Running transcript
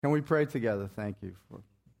Can we pray together? Thank you.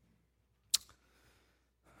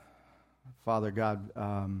 Father God,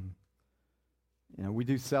 we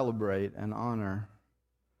do celebrate and honor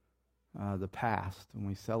the past, and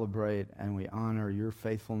we celebrate and we honor your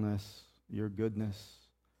faithfulness, your goodness.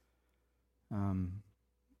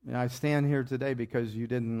 I stand here today because you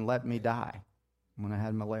didn't let me die when I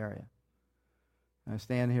had malaria. I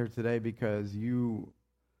stand here today because you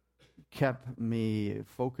kept me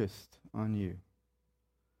focused on you.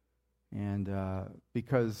 And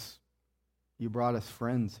because you brought us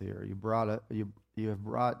friends here, you have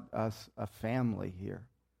brought us a family here.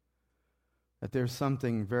 That there's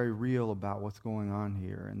something very real about what's going on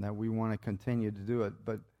here, and that we want to continue to do it.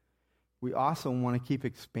 But we also want to keep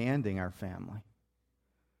expanding our family.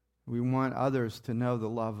 We want others to know the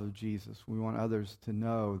love of Jesus. We want others to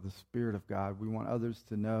know the Spirit of God. We want others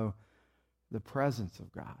to know the presence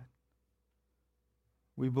of God.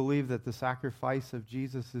 We believe that the sacrifice of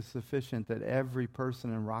Jesus is sufficient, that every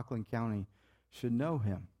person in Rockland County should know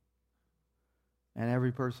him. And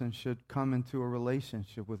every person should come into a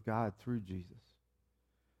relationship with God through Jesus.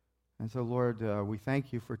 And so, Lord, we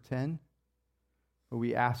thank you for 10, but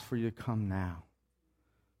we ask for you to come now.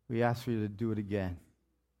 We ask for you to do it again.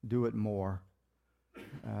 Do it more.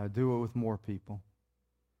 Do it with more people.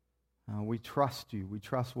 We trust you. We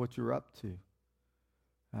trust what you're up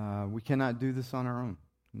to. We cannot do this on our own.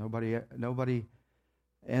 Nobody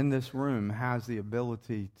in this room has the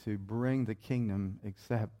ability to bring the kingdom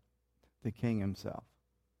except the King himself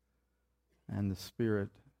and the Spirit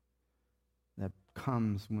that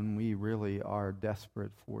comes when we really are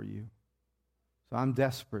desperate for you. So I'm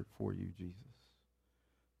desperate for you, Jesus.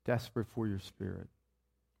 Desperate for your Spirit.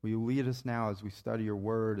 Will you lead us now as we study your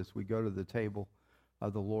word, as we go to the table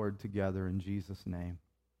of the Lord together in Jesus' name.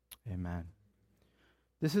 Amen.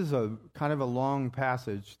 This is a kind of a long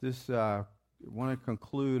passage. I want to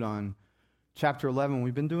conclude on chapter 11.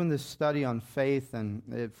 We've been doing this study on faith,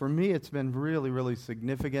 and for me it's been really, really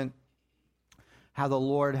significant how the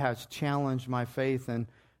Lord has challenged my faith, and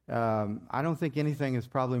I don't think anything is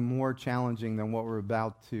probably more challenging than what we're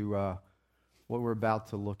about to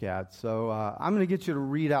look at. So I'm going to get you to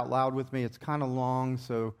read out loud with me. It's kind of long,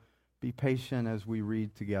 so be patient as we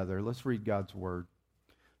read together. Let's read God's word.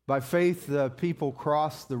 By faith, the people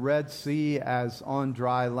crossed the Red Sea as on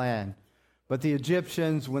dry land. But the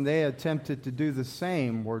Egyptians, when they attempted to do the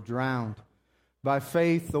same, were drowned. By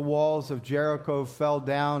faith, the walls of Jericho fell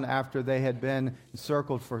down after they had been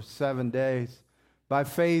encircled for 7 days. By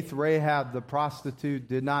faith, Rahab the prostitute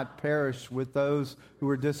did not perish with those who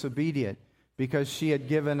were disobedient, because she had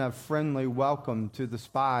given a friendly welcome to the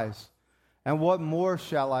spies. And what more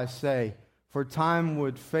shall I say? For time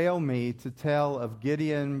would fail me to tell of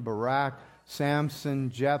Gideon, Barak, Samson,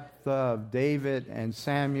 Jephthah, of David and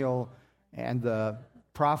Samuel, and the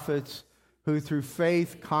prophets, who through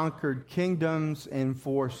faith conquered kingdoms,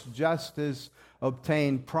 enforced justice,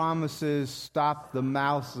 obtained promises, stopped the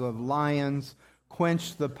mouths of lions,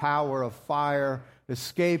 quenched the power of fire,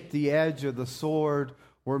 escaped the edge of the sword,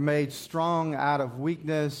 were made strong out of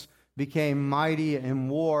weakness, became mighty in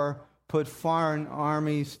war, put foreign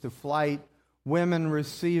armies to flight. Women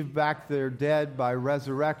received back their dead by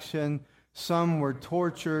resurrection. Some were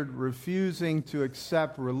tortured, refusing to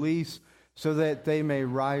accept release so that they may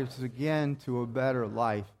rise again to a better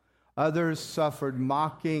life. Others suffered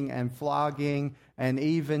mocking and flogging and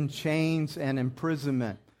even chains and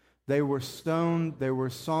imprisonment. They were stoned, they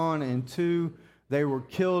were sawn in two, they were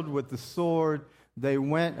killed with the sword. They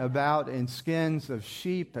went about in skins of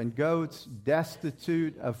sheep and goats,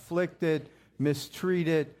 destitute, afflicted,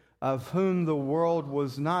 mistreated, of whom the world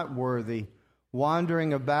was not worthy,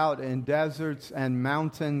 wandering about in deserts and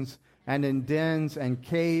mountains and in dens and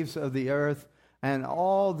caves of the earth. And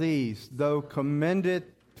all these, though commended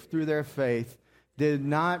through their faith, did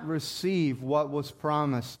not receive what was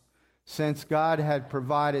promised, since God had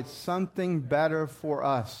provided something better for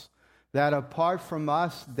us, that apart from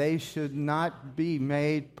us they should not be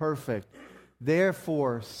made perfect.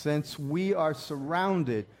 Therefore, since we are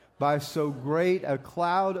surrounded by so great a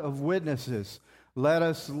cloud of witnesses, let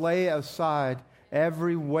us lay aside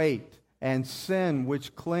every weight and sin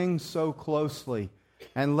which clings so closely,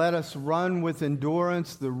 and let us run with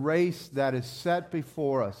endurance the race that is set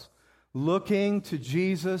before us, looking to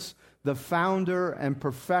Jesus, the founder and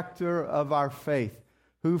perfecter of our faith,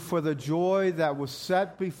 who for the joy that was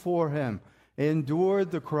set before him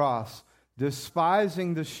endured the cross,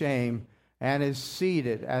 despising the shame, and is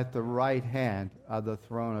seated at the right hand of the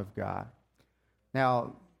throne of God.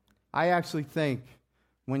 Now, I actually think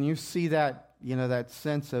when you see that, that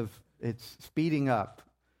sense of it's speeding up,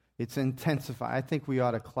 it's intensifying, I think we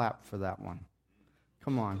ought to clap for that one.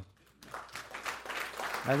 Come on.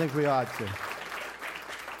 I think we ought to.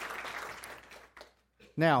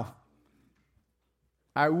 Now,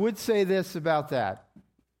 I would say this about that.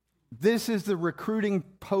 This is the recruiting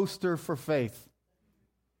poster for faith.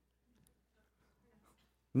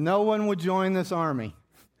 No one would join this army.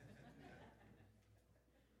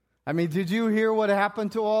 I mean, did you hear what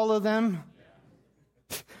happened to all of them?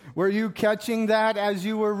 Were you catching that as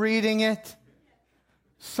you were reading it?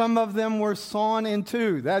 Some of them were sawn in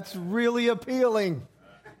two. That's really appealing.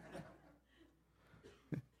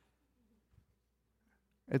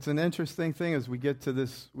 It's an interesting thing as we get to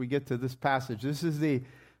this passage. This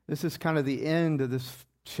is kind of the end of this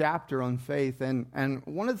chapter on faith, and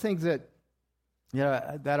one of the things that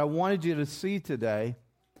I wanted you to see today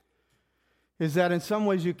is that in some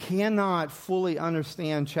ways you cannot fully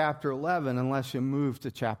understand chapter 11 unless you move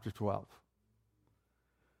to chapter 12.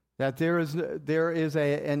 That there is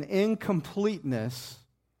an incompleteness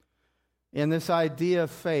in this idea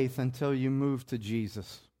of faith until you move to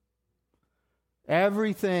Jesus.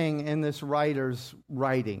 Everything in this writer's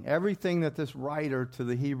writing, everything that this writer to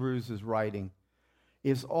the Hebrews is writing,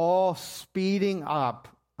 is all speeding up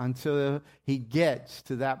until he gets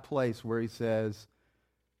to that place where he says,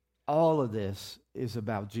 all of this is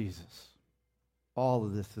about Jesus. All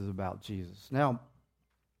of this is about Jesus. Now,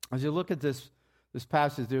 as you look at this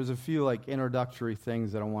passage, there's a few introductory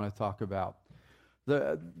things that I want to talk about.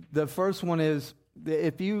 The first one is,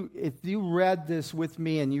 if you read this with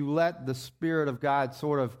me and you let the Spirit of God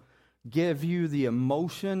sort of give you the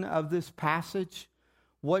emotion of this passage,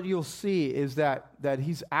 what you'll see is that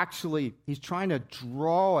he's trying to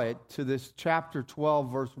draw it to this chapter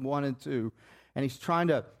 12, verse 1 and 2, and he's trying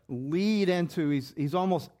to lead into, he's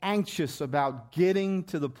almost anxious about getting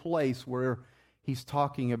to the place where he's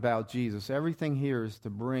talking about Jesus. Everything here is to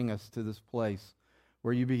bring us to this place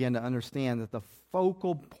where you begin to understand that the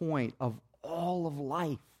focal point of all of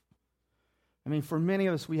life. I mean, for many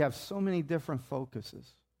of us, we have so many different focuses.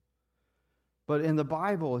 But in the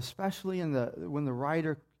Bible, especially when the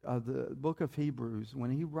writer of the book of Hebrews, when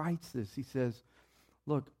he writes this, he says,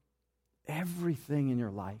 look, everything in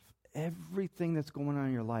your life, everything that's going on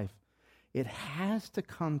in your life, it has to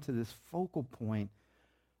come to this focal point.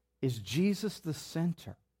 Is Jesus the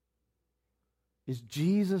center? Is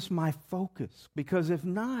Jesus my focus? Because if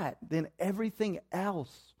not, then everything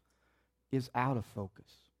else is out of focus.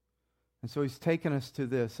 And so he's taken us to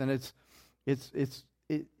this, and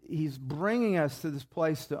he's bringing us to this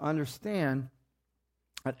place to understand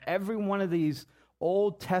that every one of these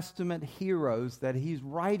Old Testament heroes that he's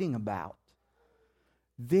writing about,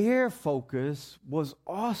 their focus was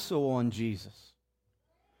also on Jesus.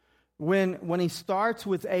 When he starts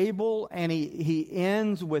with Abel and he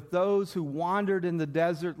ends with those who wandered in the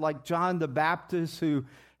desert, like John the Baptist, who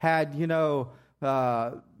had,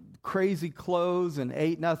 crazy clothes and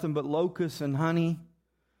ate nothing but locusts and honey.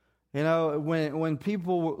 When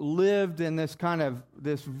people lived in this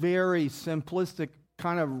very simplistic,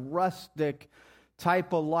 kind of rustic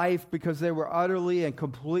type of life because they were utterly and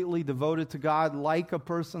completely devoted to God, like a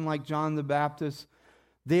person like John the Baptist,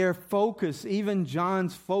 their focus, even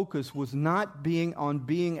John's focus, was not being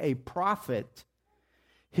a prophet.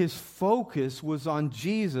 His focus was on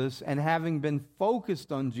Jesus, and having been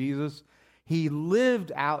focused on Jesus, he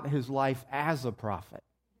lived out his life as a prophet.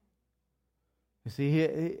 You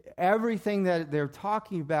see, everything that they're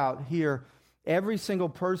talking about here, every single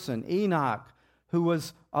person, Enoch, who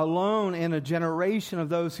was alone in a generation of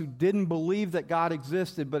those who didn't believe that God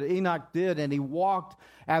existed, but Enoch did, and he walked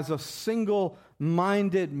as a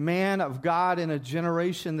single-minded man of God in a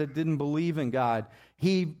generation that didn't believe in God.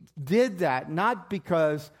 He did that not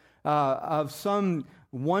because of some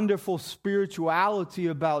wonderful spirituality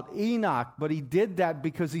about Enoch, but he did that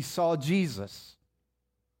because he saw Jesus.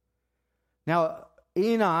 Now,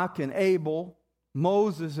 Enoch and Abel,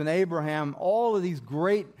 Moses and Abraham, all of these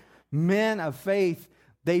great men of faith,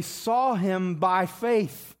 they saw him by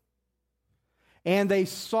faith. And they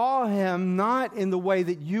saw him not in the way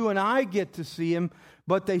that you and I get to see him,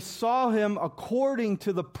 but they saw him according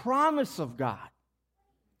to the promise of God.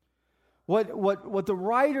 What the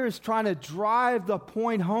writer is trying to drive the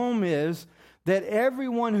point home is that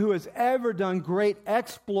everyone who has ever done great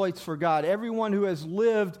exploits for God, everyone who has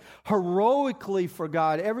lived heroically for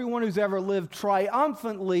God, everyone who's ever lived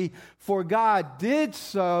triumphantly for God did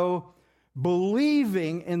so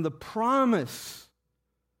believing in the promise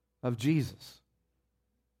of Jesus.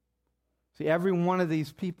 See, every one of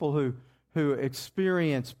these people who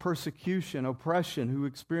experience persecution, oppression, who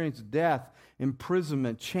experience death,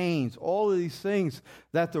 imprisonment, chains, all of these things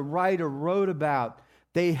that the writer wrote about,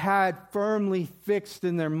 They had firmly fixed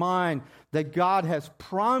in their mind that God has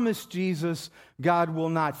promised Jesus. God will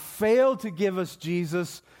not fail to give us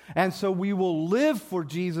Jesus. And so we will live for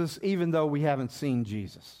Jesus even though we haven't seen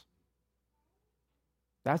Jesus.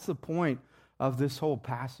 That's the point of this whole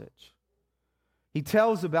passage. He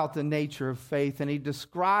tells about the nature of faith, and he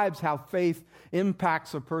describes how faith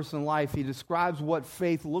impacts a person's life. He describes what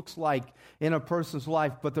faith looks like in a person's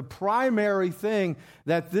life. But the primary thing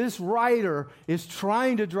that this writer is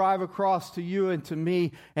trying to drive across to you and to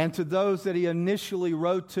me and to those that he initially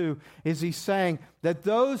wrote to is he's saying that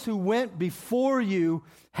those who went before you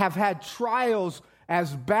have had trials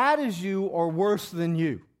as bad as you or worse than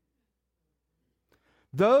you.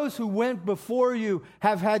 Those who went before you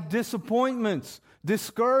have had disappointments,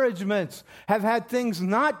 discouragements, have had things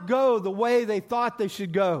not go the way they thought they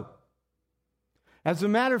should go. As a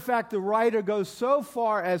matter of fact, the writer goes so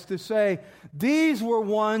far as to say, these were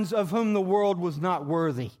ones of whom the world was not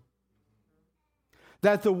worthy.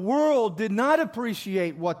 That the world did not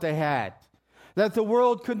appreciate what they had. That the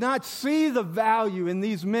world could not see the value in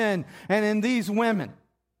these men and in these women.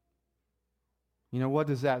 You know, what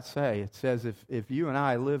does that say? It says if you and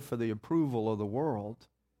I live for the approval of the world,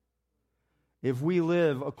 if we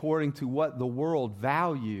live according to what the world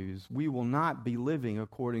values, we will not be living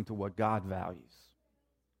according to what God values.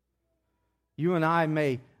 You and I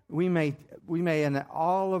may in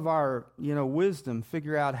all of our, wisdom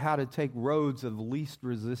figure out how to take roads of least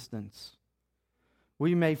resistance.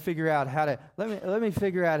 We may figure out how to, let me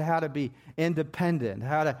figure out how to be independent,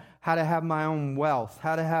 how to have my own wealth,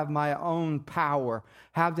 how to have my own power,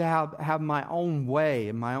 how to have my own way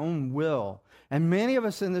and my own will. And many of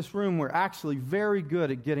us in this room were actually very good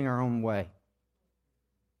at getting our own way.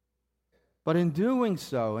 But in doing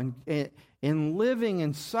so, in living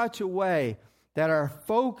in such a way that our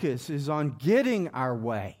focus is on getting our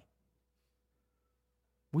way,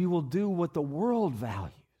 we will do what the world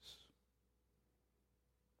values.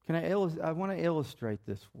 I want to illustrate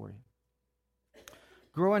this for you.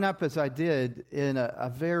 Growing up as I did in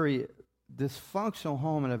a very dysfunctional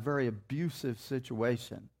home in a very abusive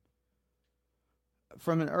situation,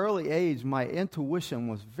 from an early age, my intuition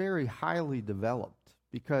was very highly developed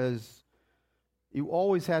because you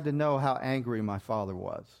always had to know how angry my father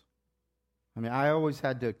was. I mean, I always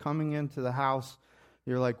had to, coming into the house,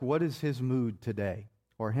 you're like, what is his mood today?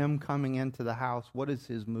 Or him coming into the house, what is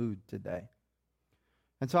his mood today?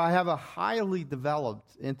 And so I have a highly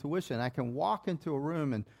developed intuition. I can walk into a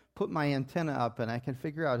room and put my antenna up, and I can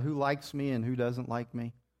figure out who likes me and who doesn't like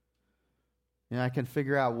me. I can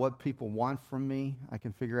figure out what people want from me. I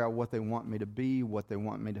can figure out what they want me to be, what they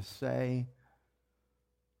want me to say.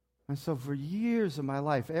 And so for years of my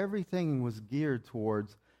life, everything was geared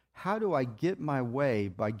towards how do I get my way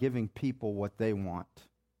by giving people what they want?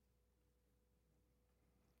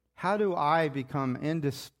 How do I become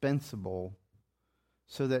indispensable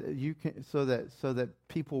so that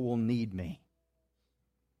people will need me?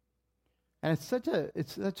 And it's such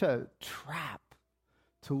a trap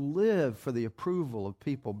to live for the approval of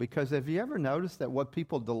people, because have you ever noticed that what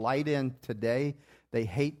people delight in today, they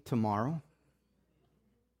hate tomorrow?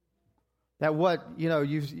 That what,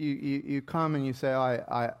 you come and you say,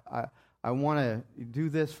 I want to do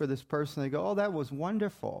this for this person. They go, oh, that was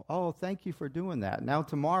wonderful. Oh, thank you for doing that. Now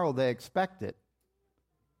tomorrow they expect it.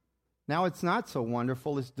 Now it's not so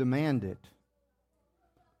wonderful, it's demanded.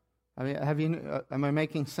 I mean, am I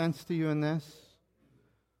making sense to you in this?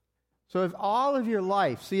 So if all of your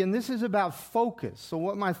life, see, and this is about focus. So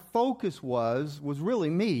what my focus was really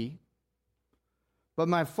me. But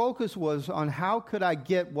my focus was on how could I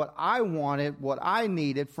get what I wanted, what I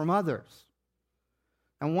needed from others.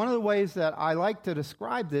 And one of the ways that I like to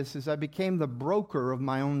describe this is I became the broker of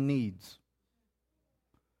my own needs.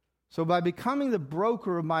 So by becoming the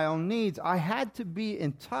broker of my own needs, I had to be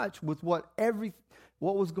in touch with what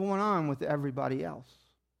was going on with everybody else.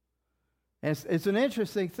 And it's an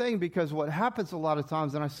interesting thing, because what happens a lot of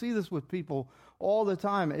times, and I see this with people all the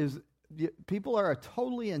time, is people are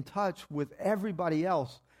totally in touch with everybody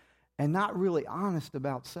else and not really honest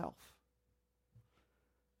about self.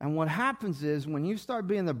 And what happens is when you start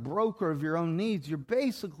being the broker of your own needs, you're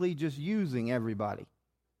basically just using everybody.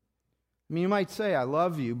 I mean, you might say, I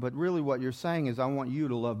love you, but really what you're saying is, I want you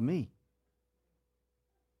to love me.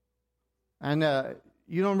 And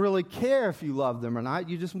you don't really care if you love them or not.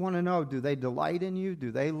 You just want to know, do they delight in you?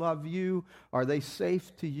 Do they love you? Are they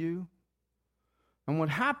safe to you? And what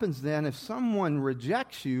happens then, if someone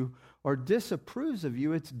rejects you or disapproves of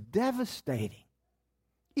you, it's devastating.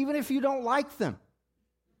 Even if you don't like them.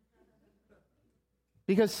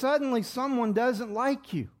 Because suddenly someone doesn't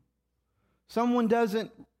like you. Someone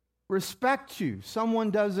doesn't respect you. Someone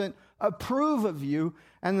doesn't approve of you.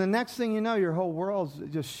 And the next thing you know, your whole world's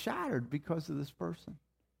just shattered because of this person.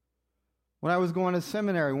 When I was going to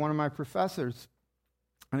seminary, one of my professors,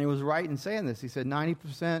 and he was right in saying this, he said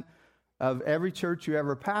 90% of every church you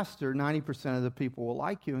ever pastor, 90% of the people will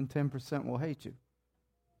like you and 10% will hate you.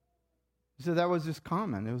 He said that was just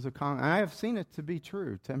common. It was a common. I have seen it to be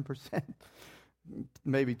true. 10%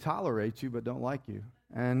 maybe tolerate you but don't like you.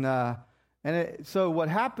 So what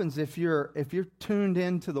happens if you're tuned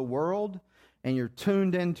into the world and you're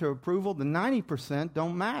tuned into approval, the 90%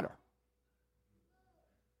 don't matter.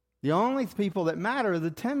 The only people that matter are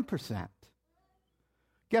the 10%.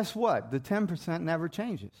 Guess what? The 10% never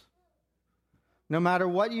changes. No matter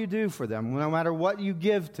what you do for them, no matter what you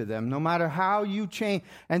give to them, no matter how you change.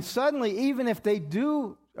 And suddenly, even if they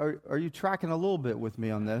do, are you tracking a little bit with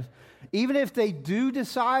me on this? Even if they do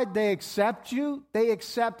decide they accept you, they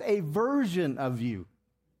accept a version of you.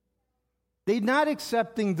 They're not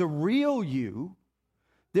accepting the real you.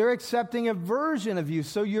 They're accepting a version of you.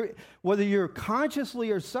 So whether you're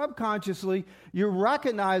consciously or subconsciously, you're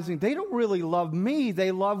recognizing they don't really love me.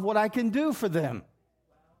 They love what I can do for them.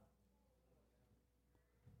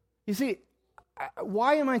 You see,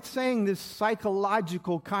 why am I saying this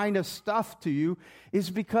psychological kind of stuff to you? Is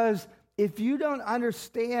because if you don't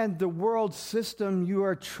understand the world system, you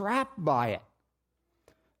are trapped by it.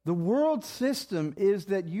 The world system is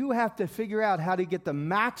that you have to figure out how to get the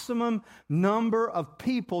maximum number of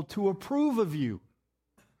people to approve of you.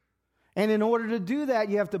 And in order to do that,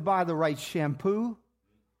 you have to buy the right shampoo.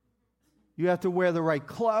 You have to wear the right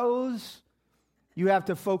clothes. You have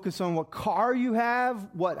to focus on what car you have,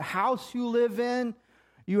 what house you live in.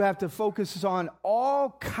 You have to focus on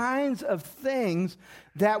all kinds of things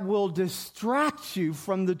that will distract you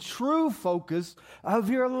from the true focus of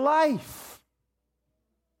your life.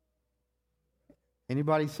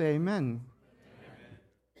 Anybody say amen? Amen?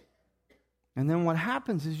 And then what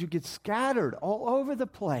happens is you get scattered all over the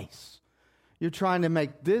place. You're trying to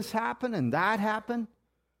make this happen and that happen.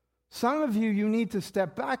 Some of you need to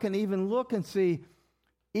step back and even look and see,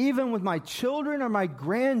 even with my children or my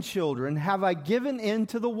grandchildren, have I given in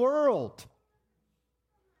to the world?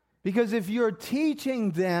 Because if you're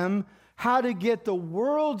teaching them how to get the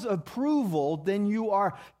world's approval, then you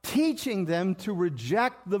are teaching them to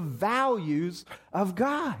reject the values of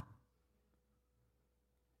God.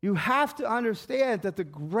 You have to understand that the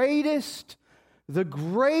greatest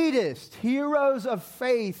heroes of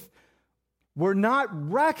faith were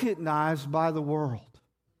not recognized by the world.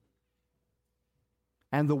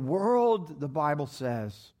 And the world, the Bible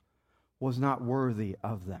says, was not worthy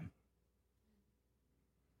of them.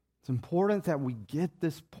 It's important that we get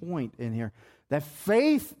this point in here. That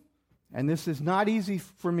faith, and this is not easy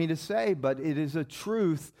for me to say, but it is a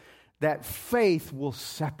truth, that faith will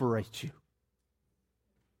separate you.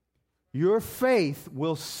 Your faith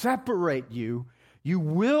will separate you. You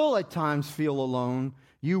will at times feel alone.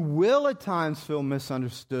 You will at times feel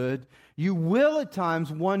misunderstood. You will at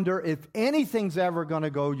times wonder if anything's ever going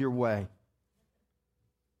to go your way.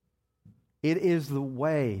 It is the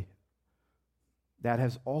way that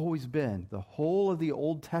has always been the whole of the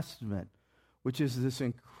Old Testament, which is this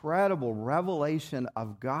incredible revelation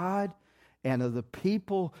of God and of the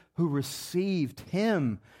people who received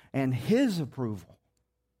Him and His approval.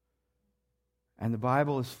 And the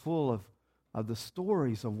Bible is full of the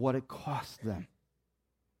stories of what it cost them.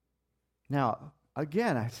 Now,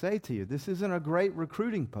 again, I say to you, this isn't a great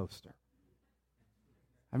recruiting poster.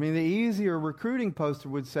 I mean, the easier recruiting poster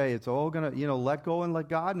would say it's all going to, let go and let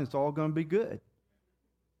God, and it's all going to be good.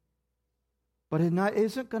 But it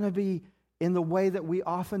isn't going to be in the way that we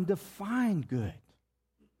often define good.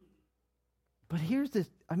 But here's this,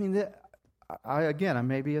 I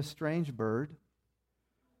may be a strange bird.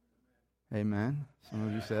 Amen, some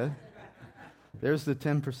of you said. There's the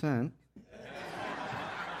 10%.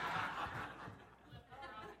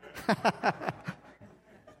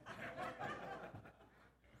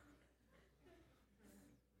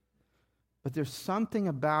 But there's something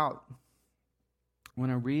about, when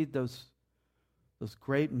I read those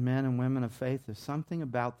great men and women of faith, there's something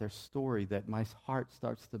about their story that my heart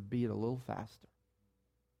starts to beat a little faster.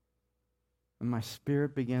 And my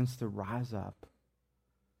spirit begins to rise up.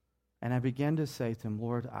 And I begin to say to him,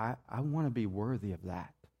 Lord, I want to be worthy of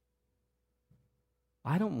that.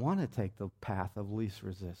 I don't want to take the path of least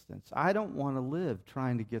resistance. I don't want to live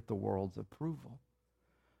trying to get the world's approval.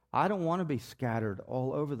 I don't want to be scattered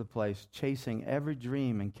all over the place, chasing every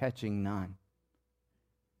dream and catching none.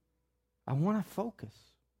 I want to focus.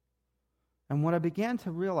 And what I began to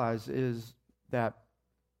realize is that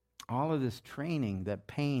all of this training that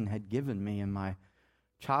pain had given me in my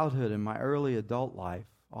childhood and my early adult life,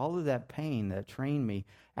 all of that pain that trained me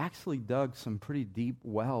actually dug some pretty deep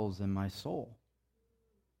wells in my soul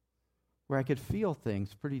where I could feel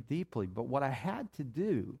things pretty deeply. But what I had to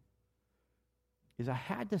do is I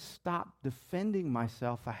had to stop defending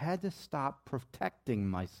myself. I had to stop protecting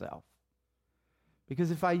myself.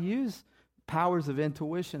 Because if I use powers of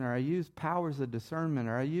intuition, or I use powers of discernment,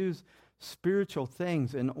 or I use spiritual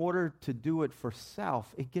things in order to do it for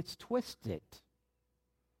self, it gets twisted.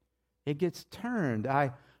 It gets turned.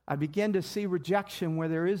 I began to see rejection where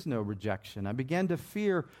there is no rejection. I began to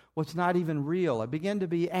fear what's not even real. I began to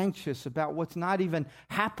be anxious about what's not even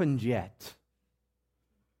happened yet.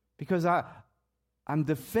 Because I'm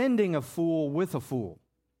defending a fool with a fool.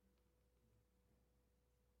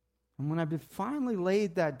 And when I finally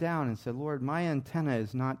laid that down and said, Lord, my antenna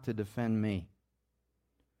is not to defend me.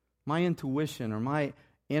 My intuition or my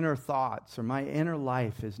inner thoughts or my inner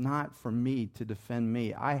life is not for me to defend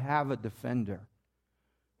me. I have a defender.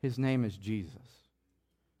 His name is Jesus.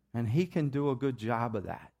 And he can do a good job of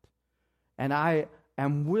that. And I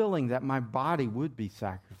am willing that my body would be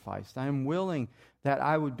sacrificed. I am willing that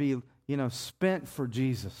I would be, spent for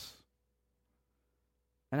Jesus.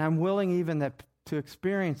 And I'm willing even to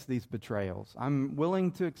experience these betrayals. I'm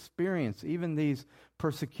willing to experience even these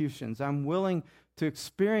persecutions. I'm willing to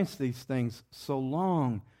experience these things so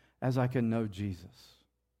long as I can know Jesus.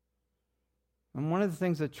 And one of the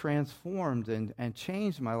things that transformed and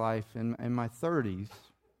changed my life in my 30s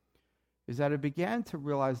is that I began to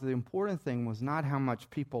realize the important thing was not how much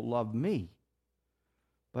people loved me,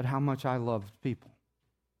 but how much I loved people.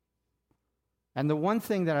 And the one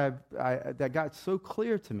thing that got so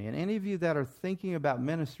clear to me, and any of you that are thinking about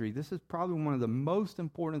ministry, this is probably one of the most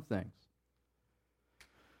important things,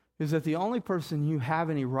 is that the only person you have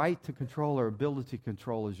any right to control or ability to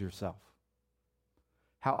control is yourself.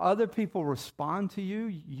 How other people respond to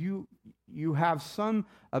you have some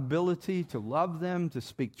ability to love them, to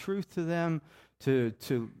speak truth to them,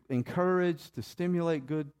 to encourage, to stimulate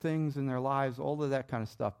good things in their lives, all of that kind of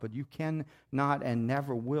stuff. But you cannot and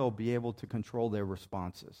never will be able to control their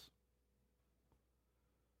responses.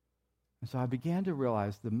 And so I began to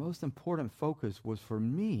realize the most important focus was for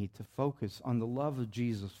me to focus on the love of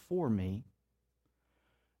Jesus for me,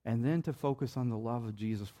 and then to focus on the love of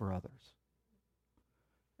Jesus for others.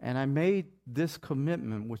 And I made this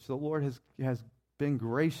commitment, which the Lord has been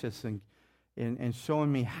gracious in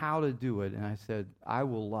showing me how to do it. And I said, I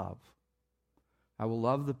will love. I will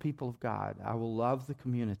love the people of God. I will love the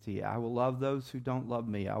community. I will love those who don't love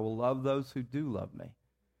me. I will love those who do love me.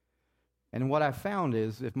 And what I found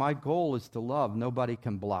is, if my goal is to love, nobody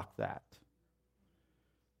can block that.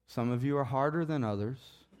 Some of you are harder than others,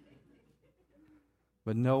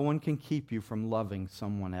 but no one can keep you from loving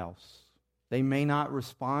someone else. They may not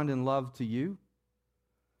respond in love to you,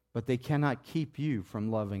 but they cannot keep you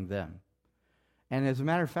from loving them. And as a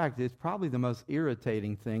matter of fact, it's probably the most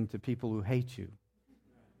irritating thing to people who hate you,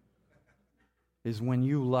 is when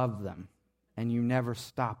you love them and you never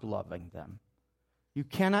stop loving them. You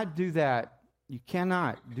cannot do that. You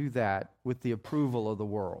cannot do that with the approval of the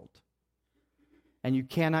world. And you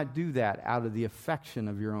cannot do that out of the affection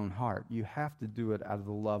of your own heart. You have to do it out of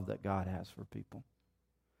the love that God has for people.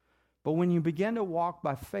 But when you begin to walk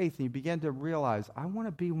by faith and you begin to realize, I want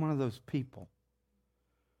to be one of those people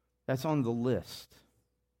that's on the list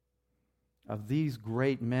of these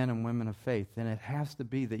great men and women of faith, then it has to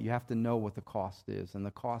be that you have to know what the cost is, and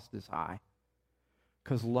the cost is high.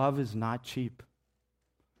 Because love is not cheap.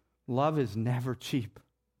 Love is never cheap.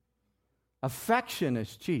 Affection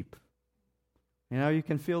is cheap. You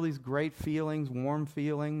can feel these great feelings, warm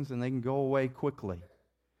feelings, and they can go away quickly.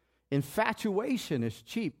 Infatuation is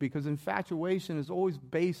cheap because infatuation is always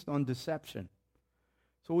based on deception.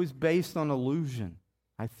 It's always based on illusion.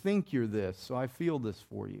 I think you're this, so I feel this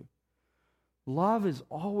for you. Love is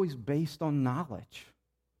always based on knowledge.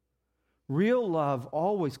 Real love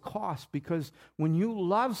always costs, because when you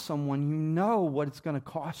love someone, you know what it's going to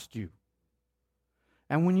cost you.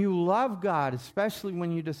 And when you love God, especially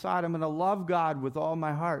when you decide, I'm going to love God with all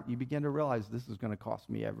my heart, you begin to realize this is going to cost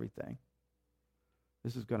me everything.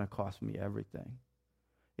 This is going to cost me everything.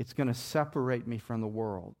 It's going to separate me from the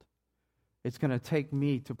world. It's going to take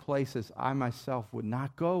me to places I myself would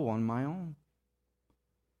not go on my own.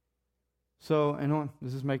 So,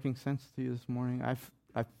 this is making sense to you this morning.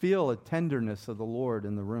 I feel a tenderness of the Lord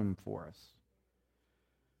in the room for us.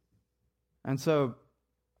 And so,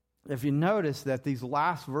 if you notice that these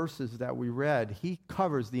last verses that we read, he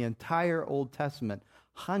covers the entire Old Testament,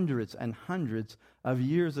 hundreds and hundreds of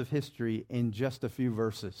years of history in just a few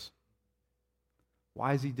verses.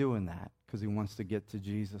 Why is he doing that? Because he wants to get to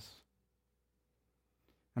Jesus.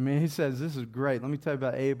 I mean, he says, this is great. Let me tell you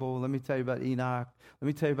about Abel. Let me tell you about Enoch. Let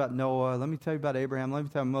me tell you about Noah. Let me tell you about Abraham. Let me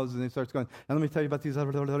tell you about Moses. And he starts going, and let me tell you about these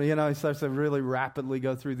other, he starts to really rapidly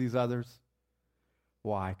go through these others.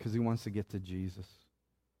 Why? Because he wants to get to Jesus.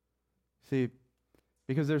 See,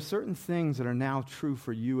 because there's certain things that are now true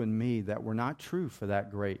for you and me that were not true for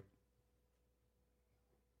that great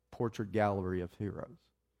portrait gallery of heroes.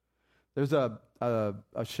 There's a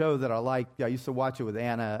show that I like. I used to watch it with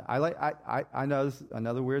Anna. I know this is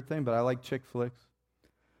another weird thing, but I like chick flicks.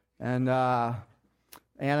 And Anna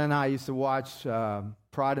and I used to watch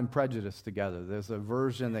Pride and Prejudice together. There's a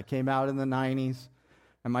version that came out in the 90s.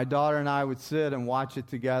 And my daughter and I would sit and watch it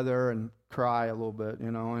together and cry a little bit,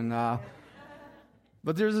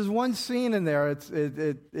 but there's this one scene in there.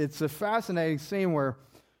 It's a fascinating scene where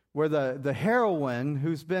the heroine,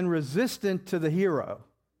 who's been resistant to the hero,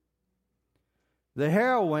 the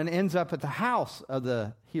heroine ends up at the house of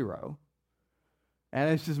the hero.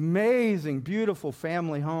 And it's this amazing, beautiful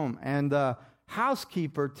family home. And the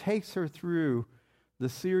housekeeper takes her through the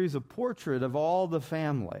series of portrait of all the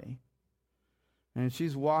family. And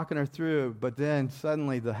she's walking her through, but then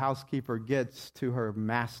suddenly the housekeeper gets to her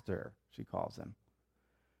master, she calls him,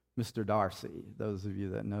 Mr. Darcy, those of you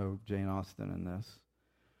that know Jane Austen in this.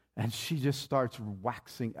 And she just starts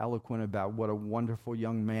waxing eloquent about what a wonderful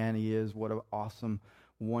young man he is, what an awesome,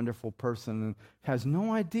 wonderful person, and has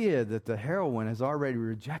no idea that the heroine has already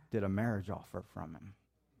rejected a marriage offer from him.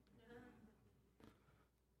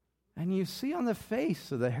 And you see on the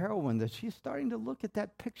face of the heroine that she's starting to look at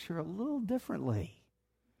that picture a little differently.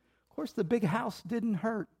 Of course, the big house didn't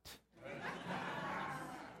hurt.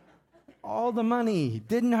 All the money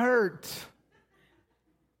didn't hurt.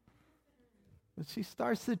 But she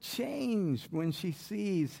starts to change when she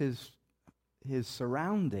sees his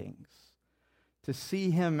surroundings, to see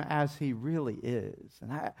him as he really is.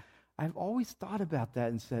 And I've always thought about that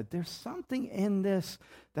and said, there's something in this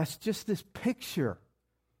that's just this picture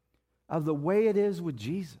of the way it is with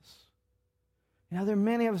Jesus. There are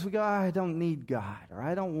many of us, we go, I don't need God, or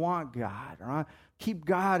I don't want God, or I keep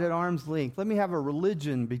God at arm's length. Let me have a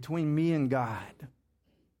religion between me and God.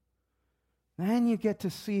 Then you get to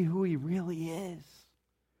see who he really is.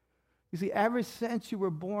 You see, ever since you were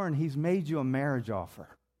born, he's made you a marriage offer.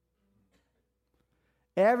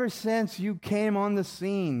 Ever since you came on the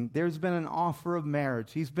scene, there's been an offer of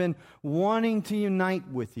marriage. He's been wanting to unite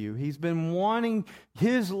with you. He's been wanting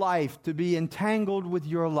his life to be entangled with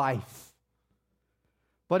your life.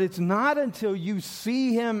 But it's not until you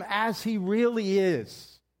see him as he really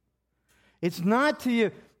is. It's not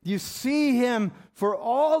till you see him for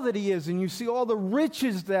all that he is, and you see all the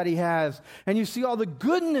riches that he has, and you see all the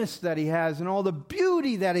goodness that he has, and all the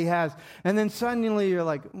beauty that he has, and then suddenly you're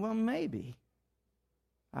like, well, maybe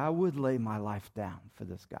I would lay my life down for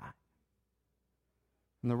this guy.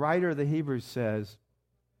 And the writer of the Hebrews says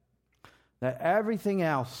that everything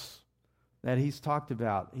else that he's talked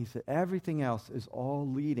about, he said everything else is all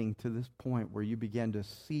leading to this point where you begin to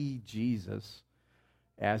see Jesus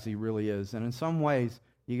as he really is. And in some ways,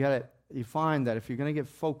 you find that if you're going to get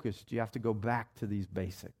focused, you have to go back to these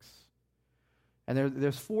basics. And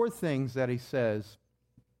there's 4 things that he says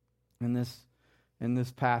in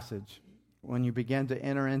this passage. When you begin to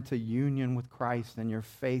enter into union with Christ and your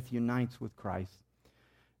faith unites with Christ.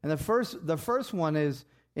 And the first one is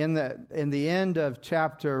in the end of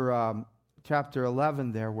chapter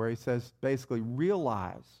 11 there, where he says basically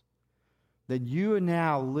realize that you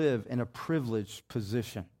now live in a privileged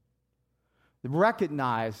position.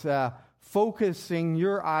 Recognize, focusing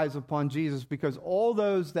your eyes upon Jesus, because all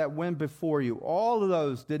those that went before you, all of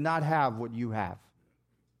those did not have what you have.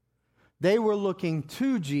 They were looking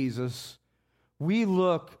to Jesus. We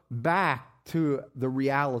look back to the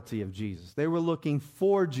reality of Jesus. They were looking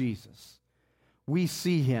for Jesus. We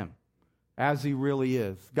see him as he really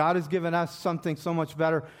is. God has given us something so much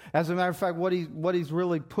better. As a matter of fact, what he's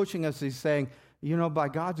really pushing us, he's saying, by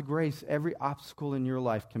God's grace, every obstacle in your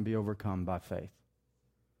life can be overcome by faith.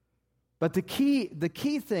 But the key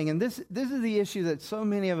thing, and this is the issue that so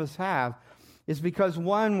many of us have, is because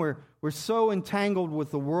one, we're so entangled with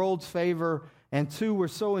the world's favor, and 2, we're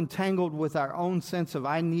so entangled with our own sense of,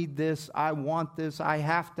 I need this, I want this, I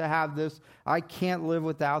have to have this, I can't live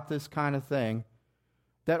without this kind of thing,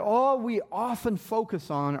 that all we often focus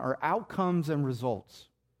on are outcomes and results.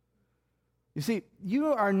 You see, you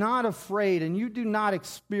are not afraid and you do not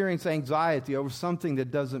experience anxiety over something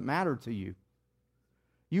that doesn't matter to you.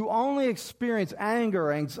 You only experience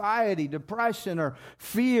anger, anxiety, depression, or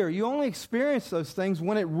fear. You only experience those things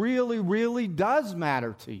when it really, really does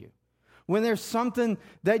matter to you. when there's something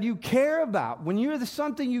that you care about, when you're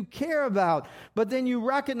something you care about, but then you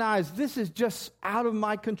recognize this is just out of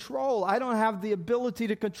my control. I don't have the ability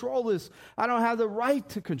to control this. I don't have the right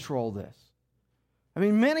to control this. I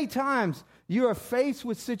mean, many times you are faced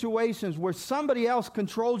with situations where somebody else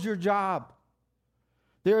controls your job.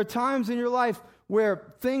 There are times in your life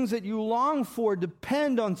where things that you long for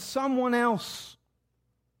depend on someone else.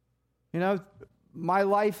 You know, my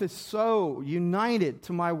life is so united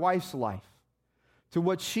to my wife's life, to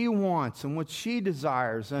what she wants and what she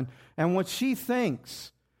desires and what she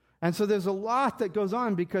thinks. And so there's a lot that goes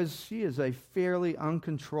on because she is a fairly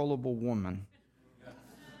uncontrollable woman.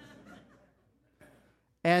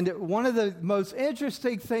 And one of the most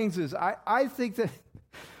interesting things is I think that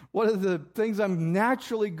one of the things I'm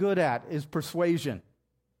naturally good at is persuasion.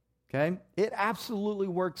 Okay? It absolutely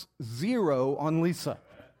works 0 on Lisa.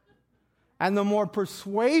 And the more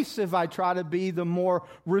persuasive I try to be, the more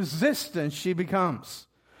resistant she becomes.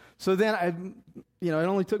 So then, it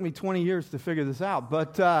only took me 20 years to figure this out.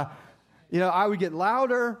 But, I would get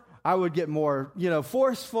louder, I would get more,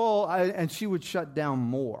 forceful, and she would shut down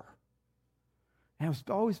more. And it's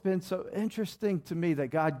always been so interesting to me that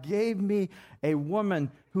God gave me a woman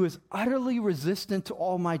who is utterly resistant to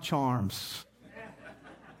all my charms.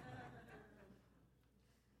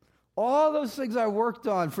 All those things I worked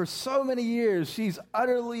on for so many years, she's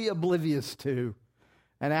utterly oblivious to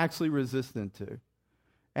and actually resistant to.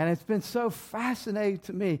 And it's been so fascinating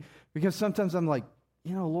to me because sometimes I'm like,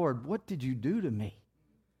 Lord, what did you do to me?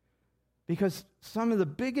 Because some of the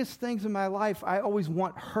biggest things in my life, I always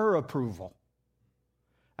want her approval.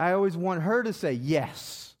 I always want her to say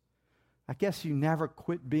yes. I guess you never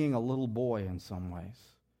quit being a little boy in some ways.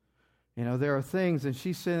 There are things, and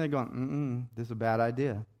she's sitting there going, this is a bad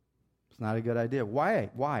idea. It's not a good idea.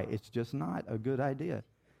 Why? It's just not a good idea.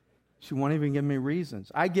 She won't even give me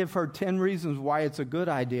reasons. I give her 10 reasons why it's a good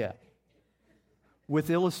idea, with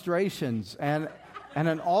illustrations and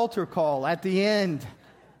an altar call at the end.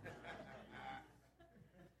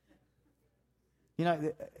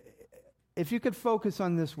 If you could focus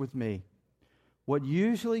on this with me, what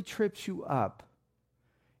usually trips you up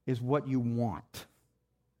is what you want.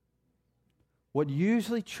 What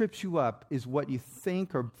usually trips you up is what you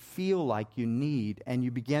think or feel like you need, and you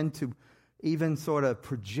begin to even sort of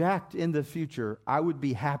project in the future, I would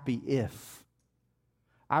be happy if.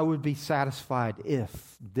 I would be satisfied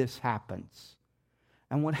if this happens.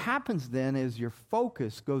 And what happens then is your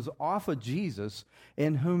focus goes off of Jesus,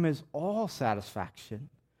 in whom is all satisfaction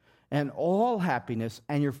and all happiness,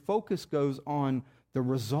 and your focus goes on the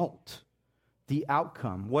result, the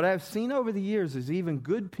outcome. What I've seen over the years is even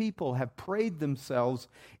good people have prayed themselves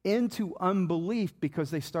into unbelief because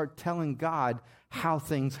they start telling God how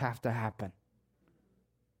things have to happen.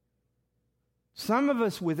 Some of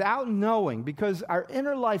us, without knowing, because our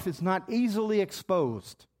inner life is not easily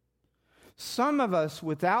exposed, some of us,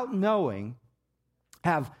 without knowing,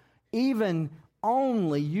 have even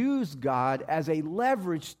only used God as a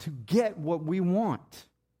leverage to get what we want.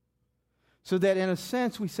 So that in a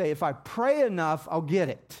sense we say, if I pray enough, I'll get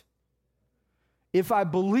it. If I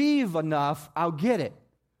believe enough, I'll get it.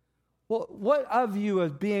 Well, what of you,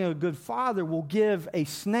 as being a good father, will give a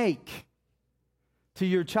snake to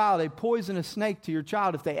your child, a poisonous snake to your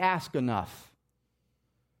child, if they ask enough?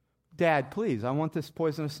 Dad, please, I want this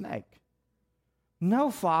poisonous snake. No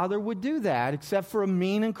father would do that except for a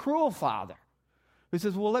mean and cruel father who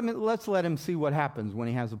says, well, let's let him see what happens when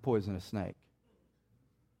he has a poisonous snake.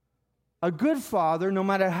 A good father, no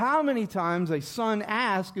matter how many times a son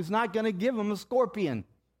asks, is not going to give him a scorpion.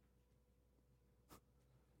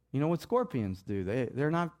 You know what scorpions do?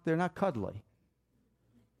 They're not cuddly.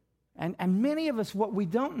 And many of us, what we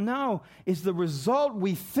don't know is the result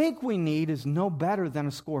we think we need is no better than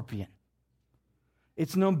a scorpion.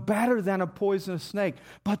 It's no better than a poisonous snake.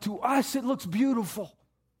 But to us, it looks beautiful.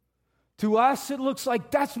 To us, it looks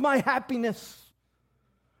like that's my happiness.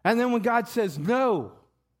 And then when God says, no,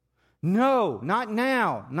 not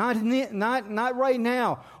now, not right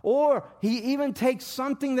now. Or he even takes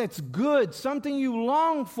something that's good, something you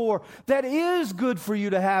long for, that is good for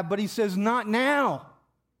you to have, but he says, not now.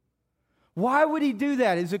 Why would he do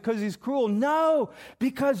that? Is it because he's cruel? No,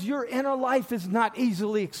 because your inner life is not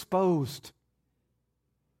easily exposed.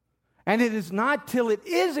 And it is not till it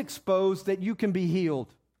is exposed that you can be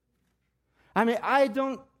healed. I mean,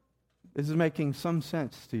 this is making some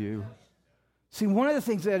sense to you. See, one of the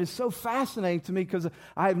things that is so fascinating to me, because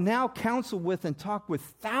I have now counseled with and talked with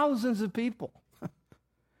thousands of people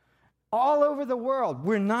all over the world.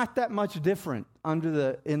 We're not that much different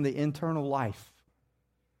in the internal life.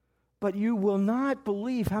 But you will not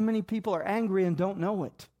believe how many people are angry and don't know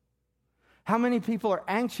it. How many people are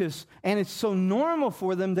anxious and it's so normal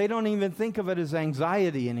for them they don't even think of it as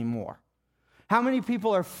anxiety anymore? How many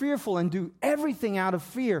people are fearful and do everything out of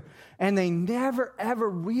fear and they never ever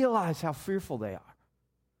realize how fearful they are?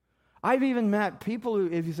 I've even met people who,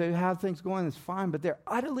 if you say, how things going, it's fine, but they're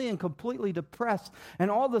utterly and completely depressed and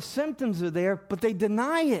all the symptoms are there, but they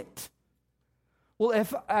deny it. Well,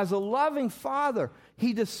 if as a loving father,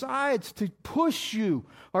 he decides to push you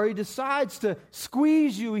or he decides to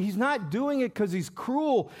squeeze you, he's not doing it because he's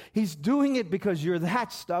cruel. He's doing it because you're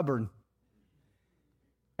that stubborn.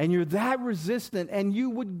 And you're that resistant. And you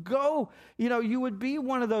would go, you would be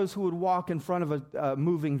one of those who would walk in front of a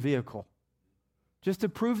moving vehicle just to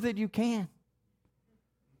prove that you can.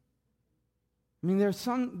 I mean, there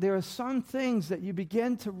are some things that you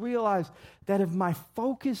begin to realize that if my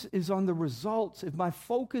focus is on the results, if my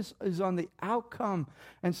focus is on the outcome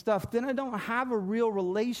and stuff, then I don't have a real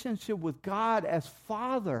relationship with God as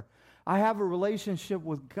Father. I have a relationship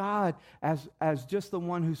with God as just the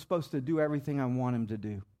one who's supposed to do everything I want him to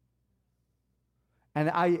do. And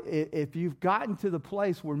if you've gotten to the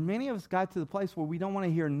place where many of us got to the place where we don't want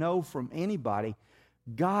to hear no from anybody,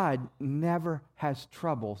 God never has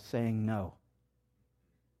trouble saying no.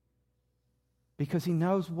 Because he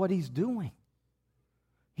knows what he's doing.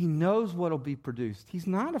 He knows what will be produced. He's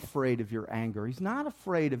not afraid of your anger. He's not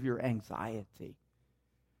afraid of your anxiety.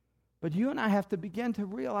 But you and I have to begin to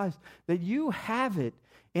realize that you have it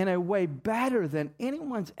in a way better than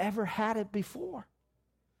anyone's ever had it before.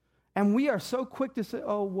 And we are so quick to say,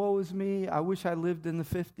 oh, woe is me. I wish I lived in the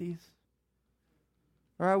 50s.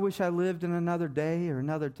 Or I wish I lived in another day or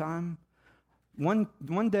another time.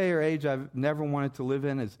 One day or age I've never wanted to live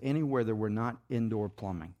in is anywhere there were not indoor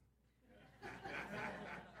plumbing.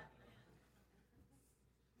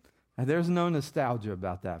 And there's no nostalgia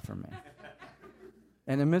about that for me.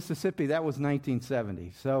 And in Mississippi, that was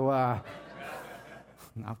 1970. So,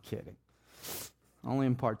 no, I'm kidding. Only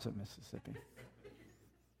in parts of Mississippi.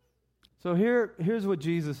 So here's what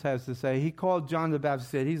Jesus has to say. He called John the Baptist,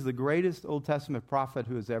 said he's the greatest Old Testament prophet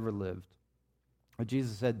who has ever lived. But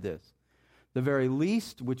Jesus said this. The very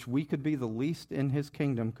least, which we could be the least in his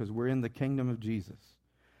kingdom because we're in the kingdom of Jesus.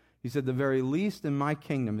 He said, the very least in my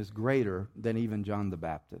kingdom is greater than even John the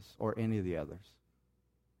Baptist or any of the others.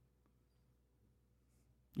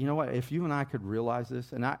 You know what? If you and I could realize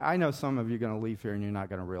this, and I know some of you are going to leave here and you're not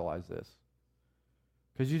going to realize this.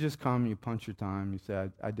 Because you just come, you punch your time, you say,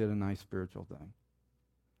 I did a nice spiritual thing.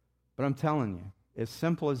 But I'm telling you, as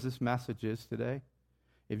simple as this message is today,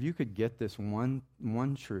 if you could get this one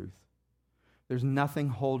truth, there's nothing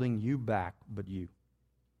holding you back but you.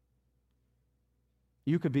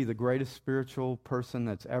 You could be the greatest spiritual person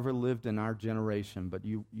that's ever lived in our generation, but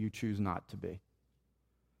you choose not to be.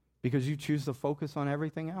 Because you choose to focus on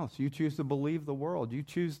everything else. You choose to believe the world. You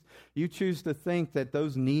choose to think that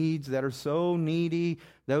those needs that are so needy,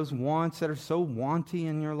 those wants that are so wanty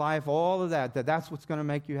in your life, all of that's what's going to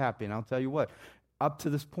make you happy. And I'll tell you what, up to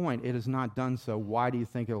this point, it has not done so. Why do you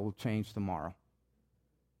think it will change tomorrow?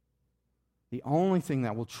 The only thing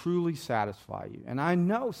that will truly satisfy you. And I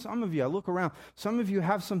know some of you, I look around, some of you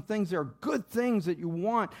have some things that are good things that you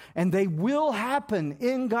want, and they will happen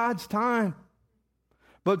in God's time.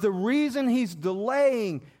 But the reason he's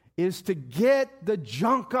delaying is to get the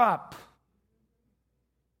junk up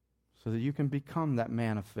so that you can become that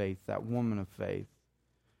man of faith, that woman of faith.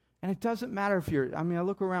 And it doesn't matter if I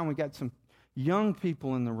look around, we got some young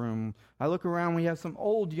people in the room. I look around, we have some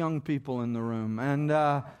old young people in the room. And,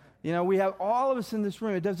 we have all of us in this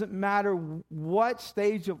room. It doesn't matter what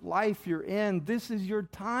stage of life you're in. This is your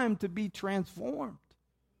time to be transformed.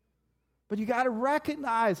 But you got to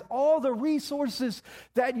recognize all the resources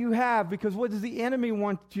that you have, because what does the enemy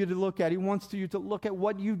want you to look at? He wants you to look at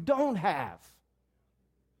what you don't have.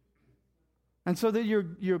 And so that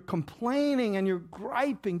you're complaining and you're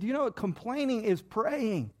griping. Do you know what complaining is?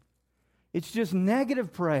 Praying. It's just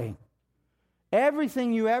negative praying.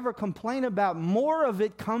 Everything you ever complain about, more of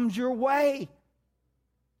it comes your way.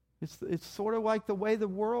 It's sort of like the way the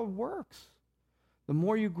world works. The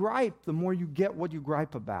more you gripe, the more you get what you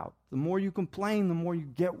gripe about. The more you complain, the more you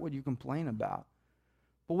get what you complain about.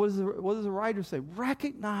 But what does the writer say?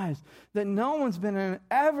 Recognize that no one's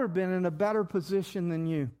ever been in a better position than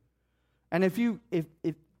you. And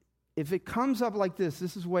if it comes up like this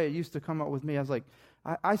is the way it used to come up with me. I was like,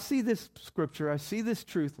 I see this scripture, I see this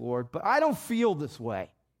truth, Lord, but I don't feel this way.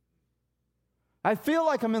 I feel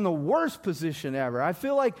like I'm in the worst position ever. I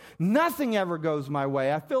feel like nothing ever goes my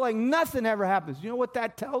way. I feel like nothing ever happens. You know what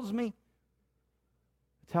that tells me?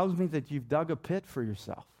 It tells me that you've dug a pit for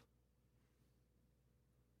yourself.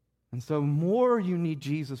 And so more you need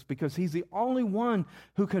Jesus because he's the only one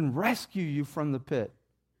who can rescue you from the pit.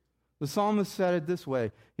 The psalmist said it this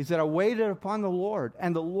way. He said, I waited upon the Lord,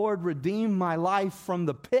 and the Lord redeemed my life from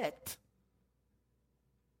the pit.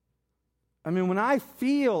 I mean, when I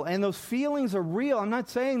feel, and those feelings are real, I'm not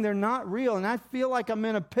saying they're not real, and I feel like I'm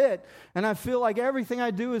in a pit, and I feel like everything I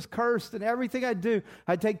do is cursed, and everything I do,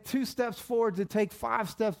 I take 2 steps forward to take 5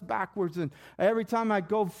 steps backwards, and every time I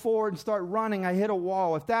go forward and start running, I hit a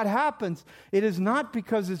wall. If that happens, it is not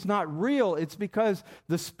because it's not real, it's because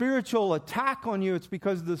the spiritual attack on you, it's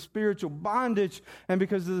because of the spiritual bondage, and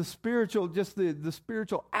because of the spiritual, just the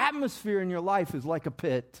spiritual atmosphere in your life is like a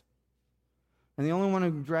pit. And the only one who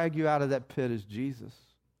can drag you out of that pit is Jesus.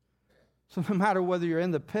 So no matter whether you're in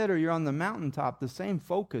the pit or you're on the mountaintop, the same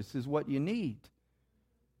focus is what you need.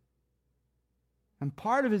 And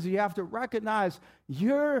part of it is you have to recognize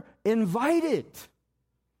you're invited.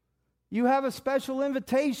 You have a special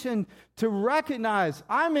invitation to recognize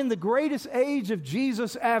I'm in the greatest age of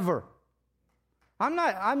Jesus ever. I'm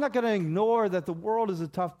not going to ignore that the world is a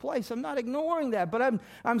tough place. I'm not ignoring that. But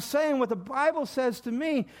I'm saying what the Bible says to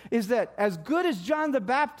me is that as good as John the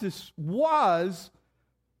Baptist was,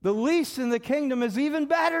 the least in the kingdom is even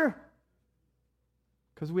better.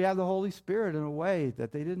 Because we have the Holy Spirit in a way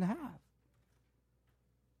that they didn't have.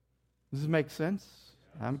 Does this make sense?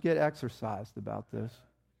 I'm getting exercised about this.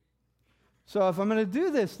 So if I'm going to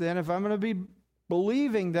do this then, if I'm going to be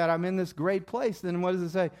believing that I'm in this great place, then what does it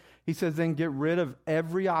say? He says, then get rid of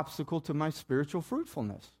every obstacle to my spiritual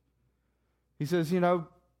fruitfulness. He says,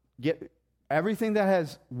 get everything that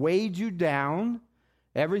has weighed you down,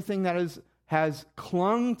 everything that has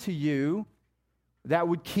clung to you, that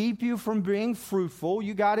would keep you from being fruitful,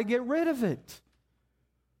 you got to get rid of it.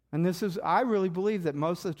 And I really believe that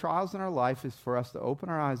most of the trials in our life is for us to open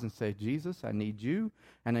our eyes and say, Jesus, I need you,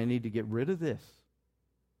 and I need to get rid of this.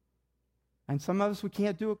 And some of us, we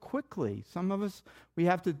can't do it quickly. Some of us, we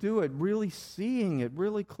have to do it really seeing it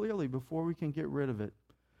really clearly before we can get rid of it.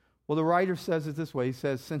 Well, the writer says it this way. He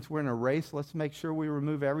says, since we're in a race, let's make sure we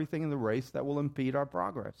remove everything in the race that will impede our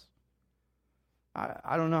progress.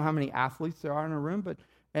 I don't know how many athletes there are in a room, but,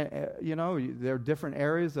 there are different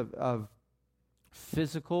areas of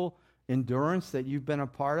physical endurance that you've been a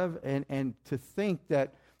part of. And to think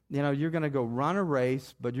that, you're going to go run a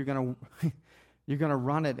race, but you're going to... You're going to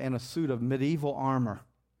run it in a suit of medieval armor.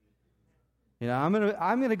 I'm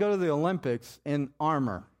going to go to the Olympics in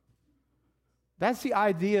armor. That's the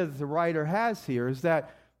idea that the writer has here, is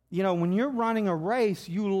that, when you're running a race,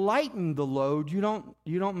 you lighten the load. You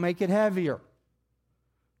don't make it heavier.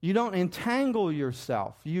 You don't entangle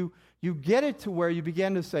yourself. You get it to where you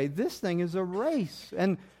begin to say, this thing is a race.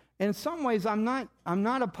 And in some ways, I'm not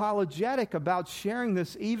apologetic about sharing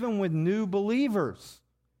this even with new believers.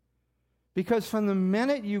 Because from the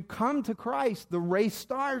minute you come to Christ, the race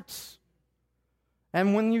starts.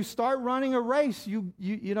 And when you start running a race, you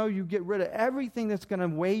get rid of everything that's going to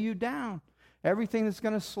weigh you down, everything that's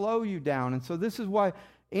going to slow you down. And so this is why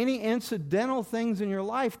any incidental things in your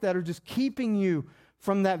life that are just keeping you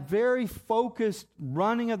from that very focused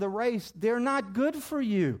running of the race, they're not good for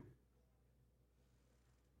you.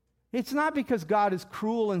 It's not because God is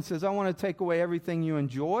cruel and says, I want to take away everything you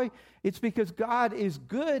enjoy. It's because God is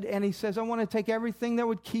good and he says, I want to take everything that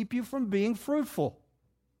would keep you from being fruitful.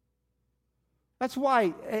 That's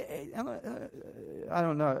why, I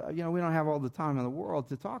don't know, we don't have all the time in the world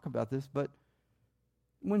to talk about this, but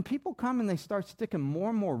when people come and they start sticking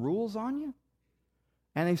more and more rules on you,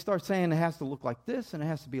 and they start saying it has to look like this, and it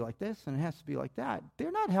has to be like this, and it has to be like that,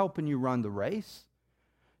 they're not helping you run the race.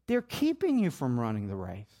 They're keeping you from running the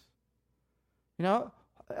race.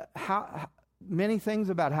 How many things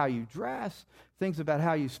about how you dress, things about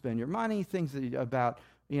how you spend your money, things about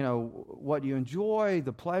what you enjoy,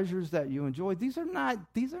 the pleasures that you enjoy. These are not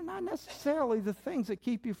necessarily the things that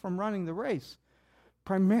keep you from running the race.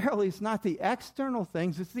 Primarily, it's not the external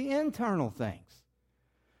things; it's the internal things.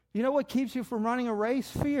 You know what keeps you from running a race?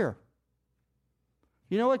 Fear.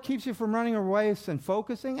 You know what keeps you from running a race and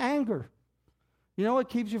focusing? Anger. You know what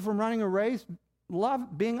keeps you from running a race?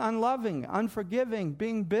 Being unloving, unforgiving,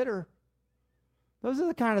 being bitter. Those are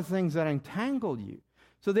the kind of things that entangle you.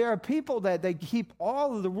 So there are people that they keep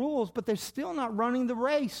all of the rules, but they're still not running the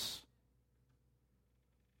race.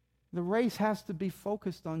 The race has to be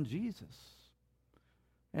focused on Jesus.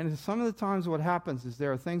 And some of the times what happens is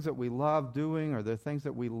there are things that we love doing, or there are things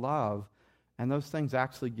that we love, and those things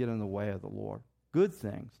actually get in the way of the Lord. Good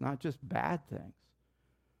things, not just bad things.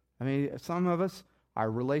 I mean, some of us, our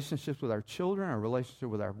relationships with our children, our relationship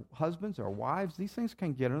with our husbands, our wives, these things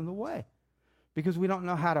can get in the way because we don't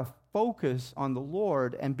know how to focus on the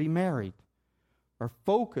Lord and be married. or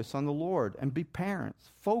focus on the Lord and be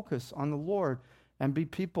parents. Focus on the Lord and be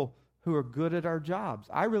people who are good at our jobs.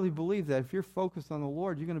 I really believe that if you're focused on the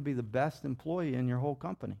Lord, you're going to be the best employee in your whole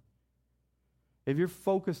company. If you're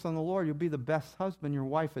focused on the Lord, you'll be the best husband your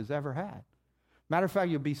wife has ever had. Matter of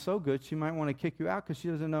fact, you'll be so good, she might want to kick you out because she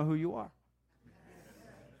doesn't know who you are.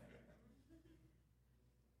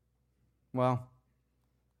 Well,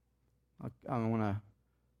 I want to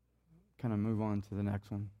kind of move on to the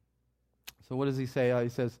next one. So what does he say? He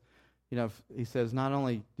says, not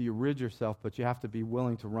only do you rid yourself, but you have to be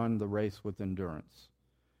willing to run the race with endurance.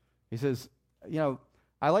 He says,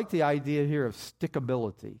 I like the idea here of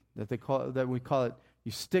stickability, that we call it,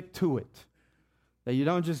 you stick to it. That you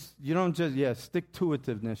don't just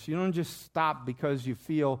stick-to-itiveness. You don't just stop because you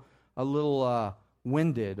feel a little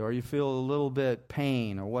winded or you feel a little bit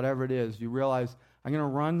pain or whatever it is. You realize, I'm going to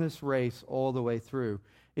run this race all the way through.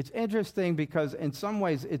 It's interesting because in some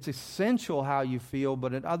ways it's essential how you feel,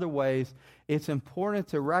 but in other ways it's important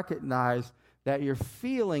to recognize that your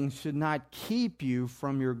feelings should not keep you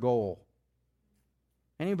from your goal.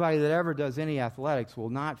 Anybody that ever does any athletics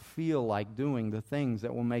will not feel like doing the things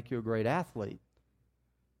that will make you a great athlete.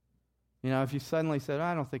 If you suddenly said,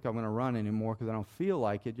 I don't think I'm going to run anymore because I don't feel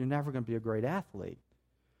like it, you're never going to be a great athlete.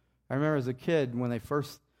 I remember as a kid when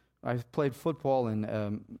I played football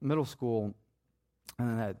in middle school,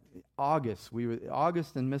 and August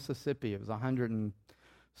in Mississippi, it was 100 and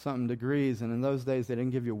something degrees, and in those days they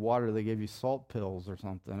didn't give you water, they gave you salt pills or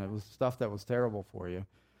something. It was stuff that was terrible for you.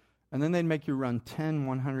 And then they'd make you run 10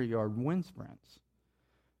 100-yard wind sprints.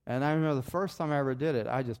 And I remember the first time I ever did it,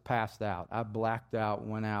 I just passed out. I blacked out,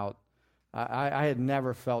 went out. I had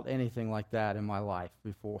never felt anything like that in my life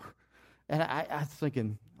before. And I was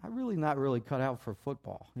thinking, I'm really not really cut out for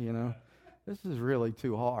football, This is really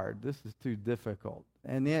too hard. This is too difficult.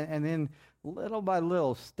 And then little by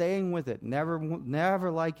little, staying with it, never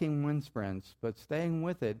liking wind sprints, but staying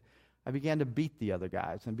with it, I began to beat the other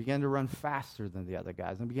guys and began to run faster than the other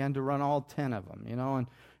guys and began to run all 10 of them,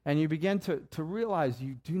 and you begin to realize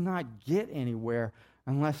you do not get anywhere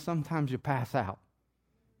unless sometimes you pass out,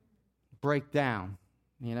 break down,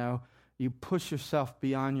 you push yourself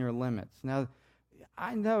beyond your limits. Now,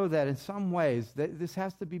 I know that in some ways this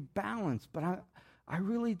has to be balanced, but I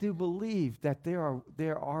really do believe that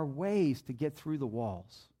there are ways to get through the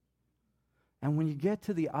walls. And when you get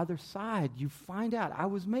to the other side, you find out, I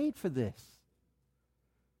was made for this.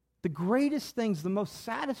 The greatest things, the most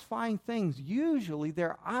satisfying things, usually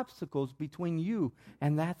there are obstacles between you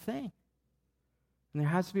and that thing. And there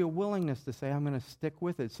has to be a willingness to say, I'm going to stick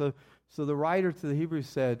with it. So the writer to the Hebrews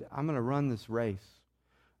said, I'm going to run this race.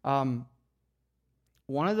 One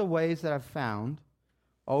of the ways that I've found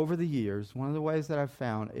over the years, is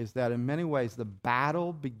that in many ways the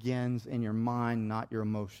battle begins in your mind, not your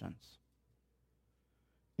emotions.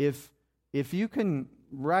 If you can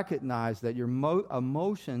recognize that your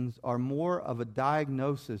emotions are more of a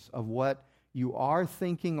diagnosis of what you are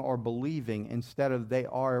thinking or believing instead of they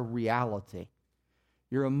are reality.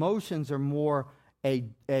 Your emotions are more a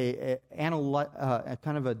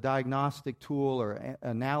kind of a diagnostic tool or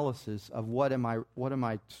analysis of what am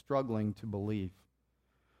I struggling to believe.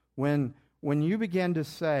 When you begin to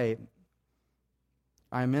say,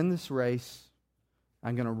 I'm in this race,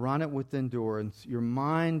 I'm going to run it with endurance, your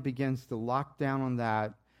mind begins to lock down on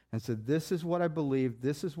that and say, this is what I believe,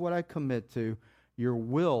 this is what I commit to, your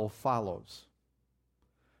will follows.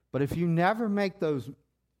 But if you never make those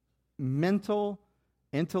mental,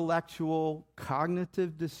 intellectual,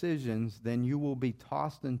 cognitive decisions, then you will be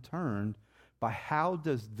tossed and turned by how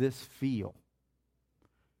does this feel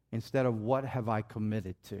instead of what have I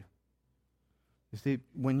committed to. You see,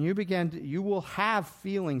 when you you will have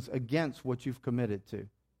feelings against what you've committed to.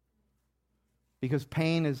 Because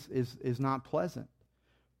pain is not pleasant.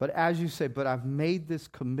 But as you say, but I've made this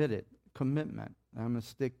commitment, and I'm going to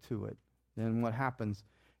stick to it. Then what happens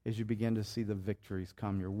is you begin to see the victories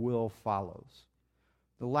come. Your will follows.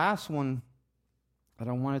 The last one that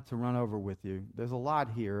I wanted to run over with you, there's a lot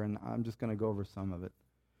here, and I'm just going to go over some of it.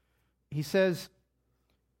 He says,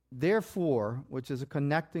 therefore, which is a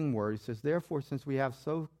connecting word, he says, therefore, since we have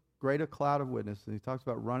so great a cloud of witnesses, he talks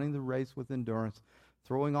about running the race with endurance,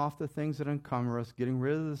 throwing off the things that encumber us, getting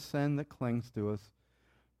rid of the sin that clings to us.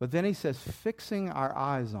 But then he says, fixing our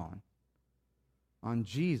eyes on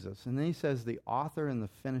Jesus. And then he says, the author and the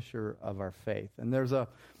finisher of our faith. And there's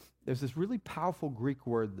this really powerful Greek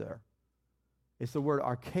word there. It's the word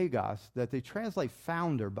archegos that they translate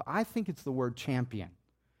founder, but I think it's the word champion.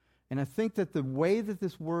 And I think that the way that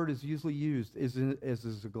this word is usually used is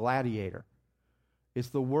as a gladiator. It's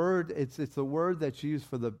the word that's used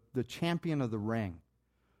for the champion of the ring.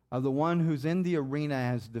 of the one who's in the arena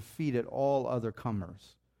has defeated all other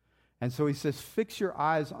comers. And so he says, fix your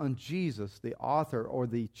eyes on Jesus, the author or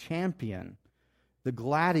the champion, the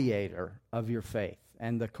gladiator of your faith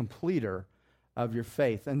and the completer of your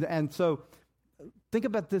faith. And so think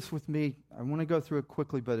about this with me. I want to go through it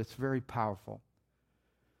quickly, but it's very powerful.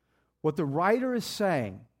 What the writer is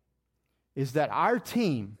saying is that our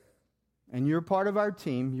team, and you're part of our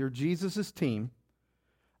team, you're Jesus' team,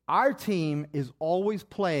 our team is always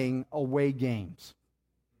playing away games.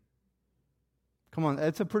 Come on,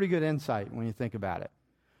 that's a pretty good insight when you think about it.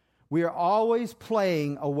 We are always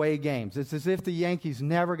playing away games. It's as if the Yankees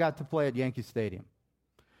never got to play at Yankee Stadium.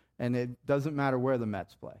 And it doesn't matter where the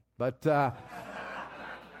Mets play. But,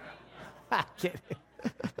 I'm kidding.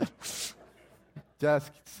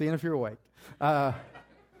 Just seeing if you're awake. But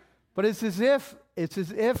it's as if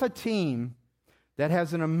a team that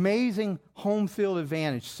has an amazing home field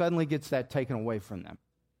advantage suddenly gets that taken away from them.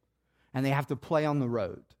 And they have to play on the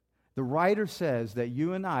road. The writer says that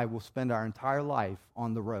you and I will spend our entire life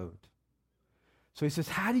on the road. So he says,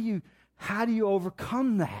 how do you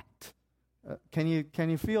overcome that? Can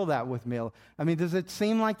you feel that with me? I mean, does it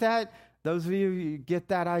seem like that? Those of you get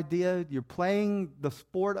that idea? You're playing the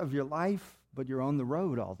sport of your life, but you're on the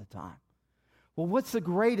road all the time. Well, what's the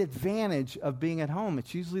great advantage of being at home?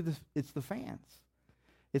 It's usually it's the fans.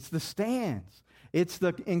 It's the stands. It's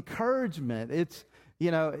the encouragement. It's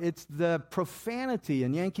the profanity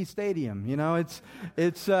in Yankee Stadium.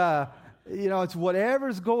 It's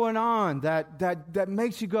whatever's going on that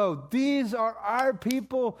makes you go, these are our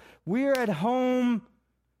people. We're at home.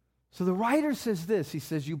 So the writer says this. He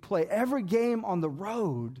says, you play every game on the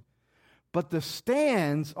road, but the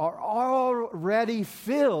stands are already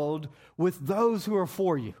filled with those who are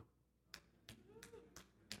for you.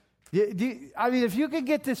 If you could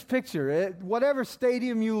get this picture, whatever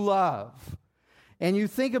stadium you love, and you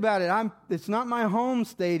think about it, it's not my home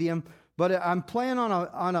stadium, but I'm playing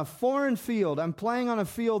on a foreign field. I'm playing on a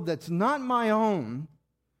field that's not my own,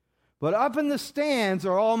 but up in the stands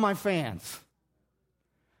are all my fans.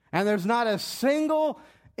 And there's not a single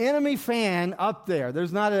enemy fan up there.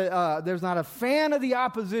 There's not a fan of the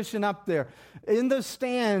opposition up there. In those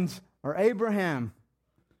stands are Abraham.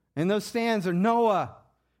 In those stands are Noah.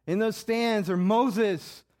 In those stands are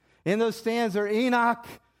Moses. In those stands are Enoch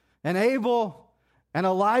and Abel and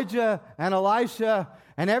Elijah and Elisha.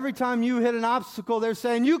 And every time you hit an obstacle, they're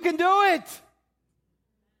saying, you can do it.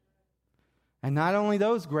 And not only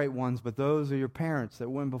those great ones, but those are your parents that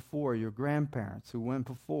went before, your grandparents who went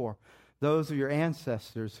before. Those are your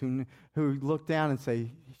ancestors who look down and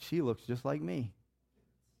say, she looks just like me.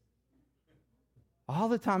 All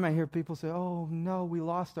the time I hear people say, oh, no, we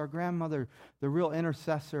lost our grandmother, the real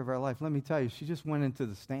intercessor of our life. Let me tell you, she just went into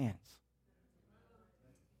the stands.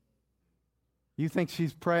 You think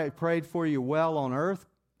she's prayed for you well on earth?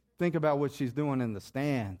 Think about what she's doing in the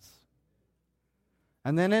stands.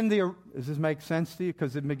 And then does this make sense to you?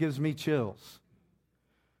 Because it gives me chills.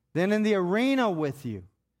 Then in the arena with you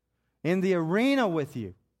is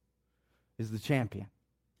the champion.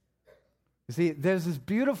 You see, there's this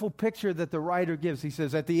beautiful picture that the writer gives. He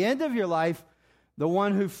says, at the end of your life, the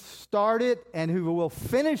one who started and who will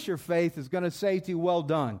finish your faith is going to say to you, well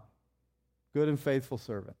done, good and faithful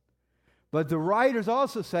servant. But the writer's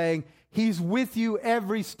also saying, he's with you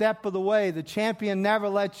every step of the way. The champion never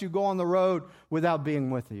lets you go on the road without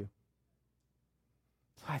being with you.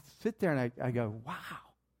 So I sit there and I go, wow,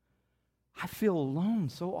 I feel alone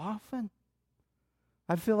so often.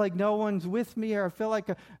 I feel like no one's with me, or I feel like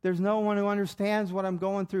there's no one who understands what I'm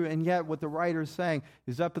going through. And yet what the writer is saying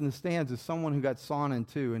is up in the stands is someone who got sawn in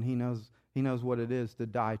two, and he knows what it is to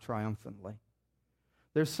die triumphantly.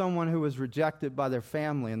 There's someone who was rejected by their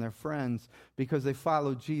family and their friends because they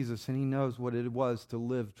followed Jesus, and he knows what it was to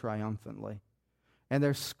live triumphantly. And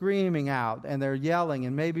they're screaming out, and they're yelling,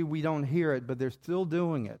 and maybe we don't hear it, but they're still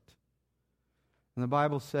doing it. And the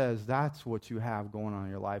Bible says that's what you have going on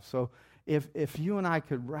in your life. So if you and I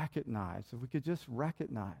could recognize, if we could just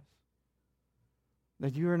recognize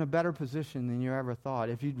that you're in a better position than you ever thought,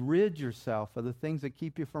 if you'd rid yourself of the things that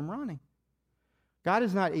keep you from running. God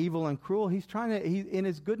is not evil and cruel. In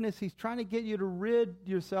His goodness, He's trying to get you to rid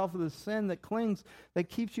yourself of the sin that clings, that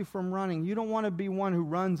keeps you from running. You don't want to be one who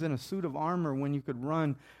runs in a suit of armor when you could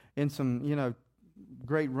run in some,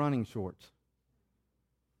 great running shorts.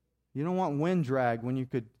 You don't want wind drag when you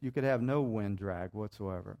could have no wind drag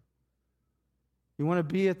whatsoever. You want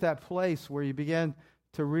to be at that place where you begin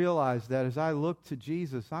to realize that as I look to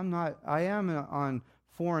Jesus, I am on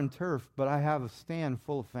foreign turf, but I have a stand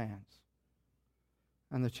full of fans.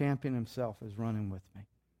 And the champion himself is running with me.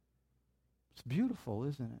 It's beautiful,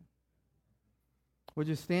 isn't it? Would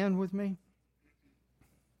you stand with me?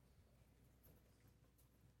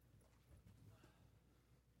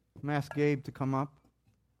 I'm going to ask Gabe to come up.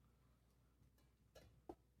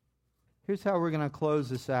 Here's how we're going to close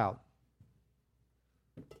this out.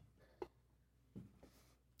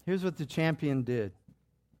 Here's what the champion did.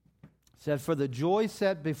 It said, for the joy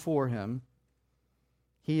set before him,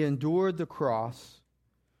 he endured the cross,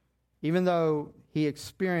 even though he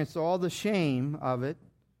experienced all the shame of it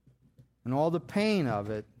and all the pain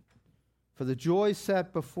of it. For the joy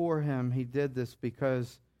set before him, he did this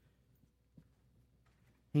because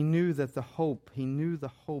he knew that the hope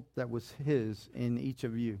that was his in each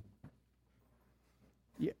of you.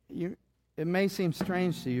 It may seem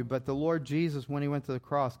strange to you, but the Lord Jesus, when he went to the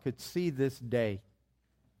cross, could see this day.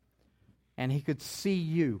 And he could see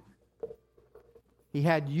you. He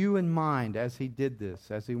had you in mind as he did this,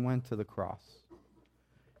 as he went to the cross.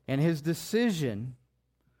 And his decision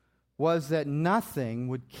was that nothing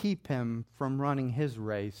would keep him from running his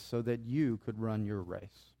race so that you could run your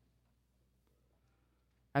race.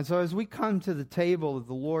 And so as we come to the table of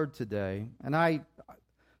the Lord today, and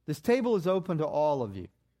this table is open to all of you.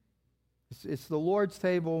 It's the Lord's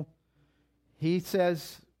table. He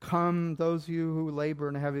says, come, those of you who labor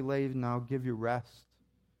and are heavy laden, I'll give you rest.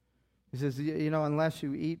 He says, unless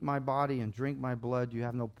you eat my body and drink my blood, you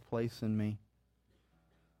have no place in me.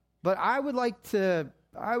 But I would like to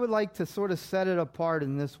sort of set it apart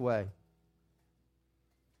in this way.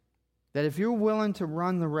 That if you're willing to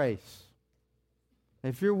run the race,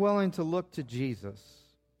 if you're willing to look to Jesus,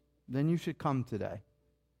 then you should come today.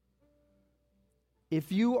 If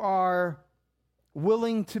you are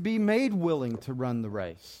willing to be made willing to run the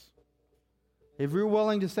race, if you're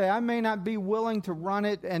willing to say, I may not be willing to run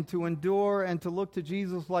it and to endure and to look to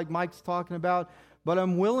Jesus like Mike's talking about, but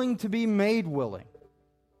I'm willing to be made willing.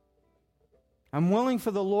 I'm willing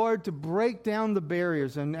for the Lord to break down the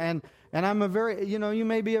barriers. And I'm a very, you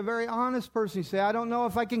may be a very honest person. You say, I don't know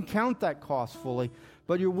if I can count that cost fully.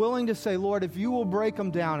 But you're willing to say, Lord, if you will break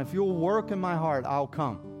them down, if you'll work in my heart, I'll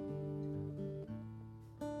come.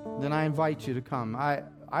 Then I invite you to come. I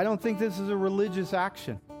don't think this is a religious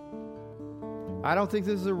action. I don't think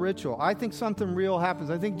this is a ritual. I think something real happens.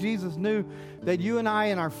 I think Jesus knew that you and I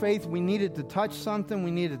in our faith, we needed to touch something.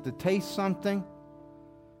 We needed to taste something.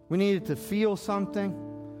 We needed to feel something.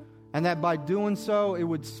 And that by doing so, it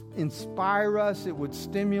would inspire us. It would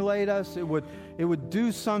stimulate us. It would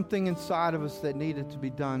do something inside of us that needed to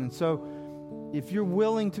be done. And so if you're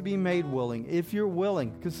willing to be made willing, if you're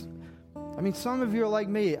willing, because some of you are like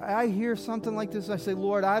me. I hear something like this. I say,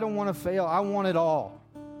 Lord, I don't want to fail. I want it all.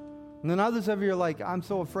 And then others of you are like, I'm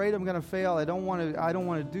so afraid I'm going to fail. I don't want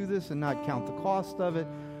to do this and not count the cost of it.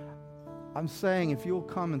 I'm saying if you'll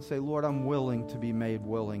come and say, Lord, I'm willing to be made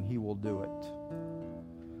willing, He will do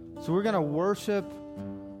it. So we're going to worship.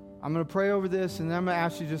 I'm going to pray over this, and then I'm going to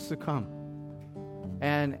ask you just to come.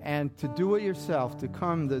 And to do it yourself, to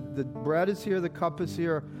come. The bread is here, the cup is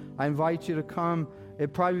here. I invite you to come.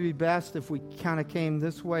 It'd probably be best if we kind of came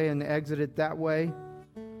this way and exited that way.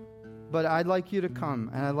 But I'd like you to come,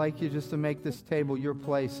 and I'd like you just to make this table your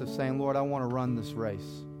place of saying, Lord, I want to run this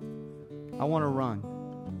race. I want to run,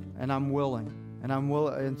 and I'm willing.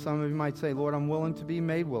 And some of you might say, Lord, I'm willing to be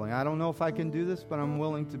made willing. I don't know if I can do this, but I'm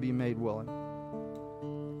willing to be made willing.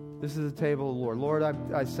 This is the table of the Lord. Lord,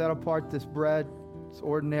 I set apart this bread. It's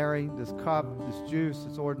ordinary. This cup, this juice,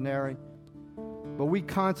 it's ordinary. But we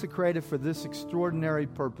consecrate it for this extraordinary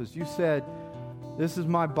purpose. You said, this is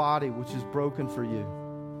my body, which is broken for you.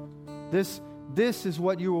 This is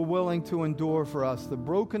what you were willing to endure for us. The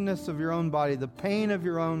brokenness of your own body, the pain of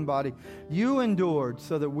your own body. You endured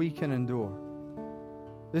so that we can endure.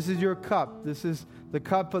 This is your cup. This is the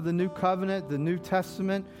cup of the new covenant, the New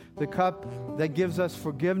Testament, the cup that gives us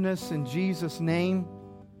forgiveness in Jesus' name.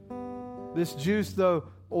 This juice, though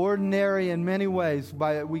ordinary in many ways,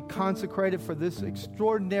 we consecrate it for this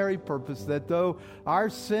extraordinary purpose, that though our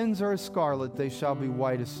sins are as scarlet, they shall be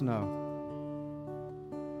white as snow.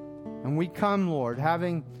 And we come, Lord,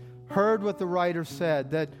 having heard what the writer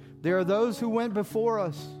said, that there are those who went before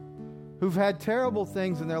us, who've had terrible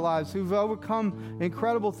things in their lives, who've overcome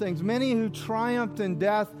incredible things, many who triumphed in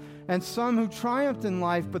death, and some who triumphed in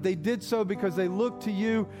life, but they did so because they looked to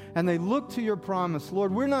you and they looked to your promise.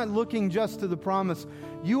 Lord, we're not looking just to the promise.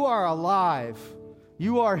 You are alive.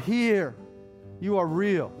 You are here. You are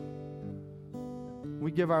real.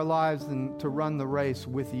 We give our lives to run the race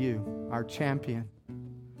with you, our champion.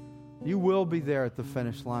 You will be there at the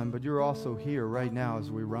finish line, but you're also here right now as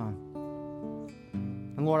we run.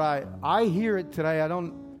 And Lord, I hear it today. I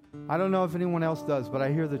don't know if anyone else does, but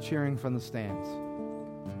I hear the cheering from the stands.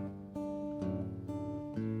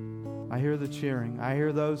 I hear the cheering. I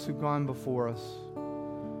hear those who've gone before us.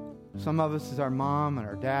 Some of us is our mom and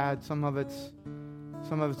our dad. Some of it's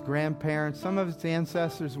grandparents. Some of it's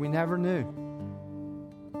ancestors we never knew,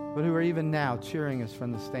 but who are even now cheering us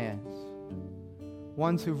from the stands.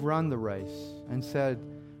 Ones who've run the race and said,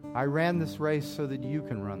 I ran this race so that you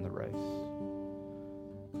can run the race.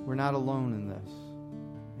 We're not alone in this.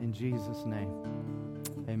 In Jesus' name,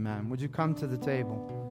 amen. Would you come to the table?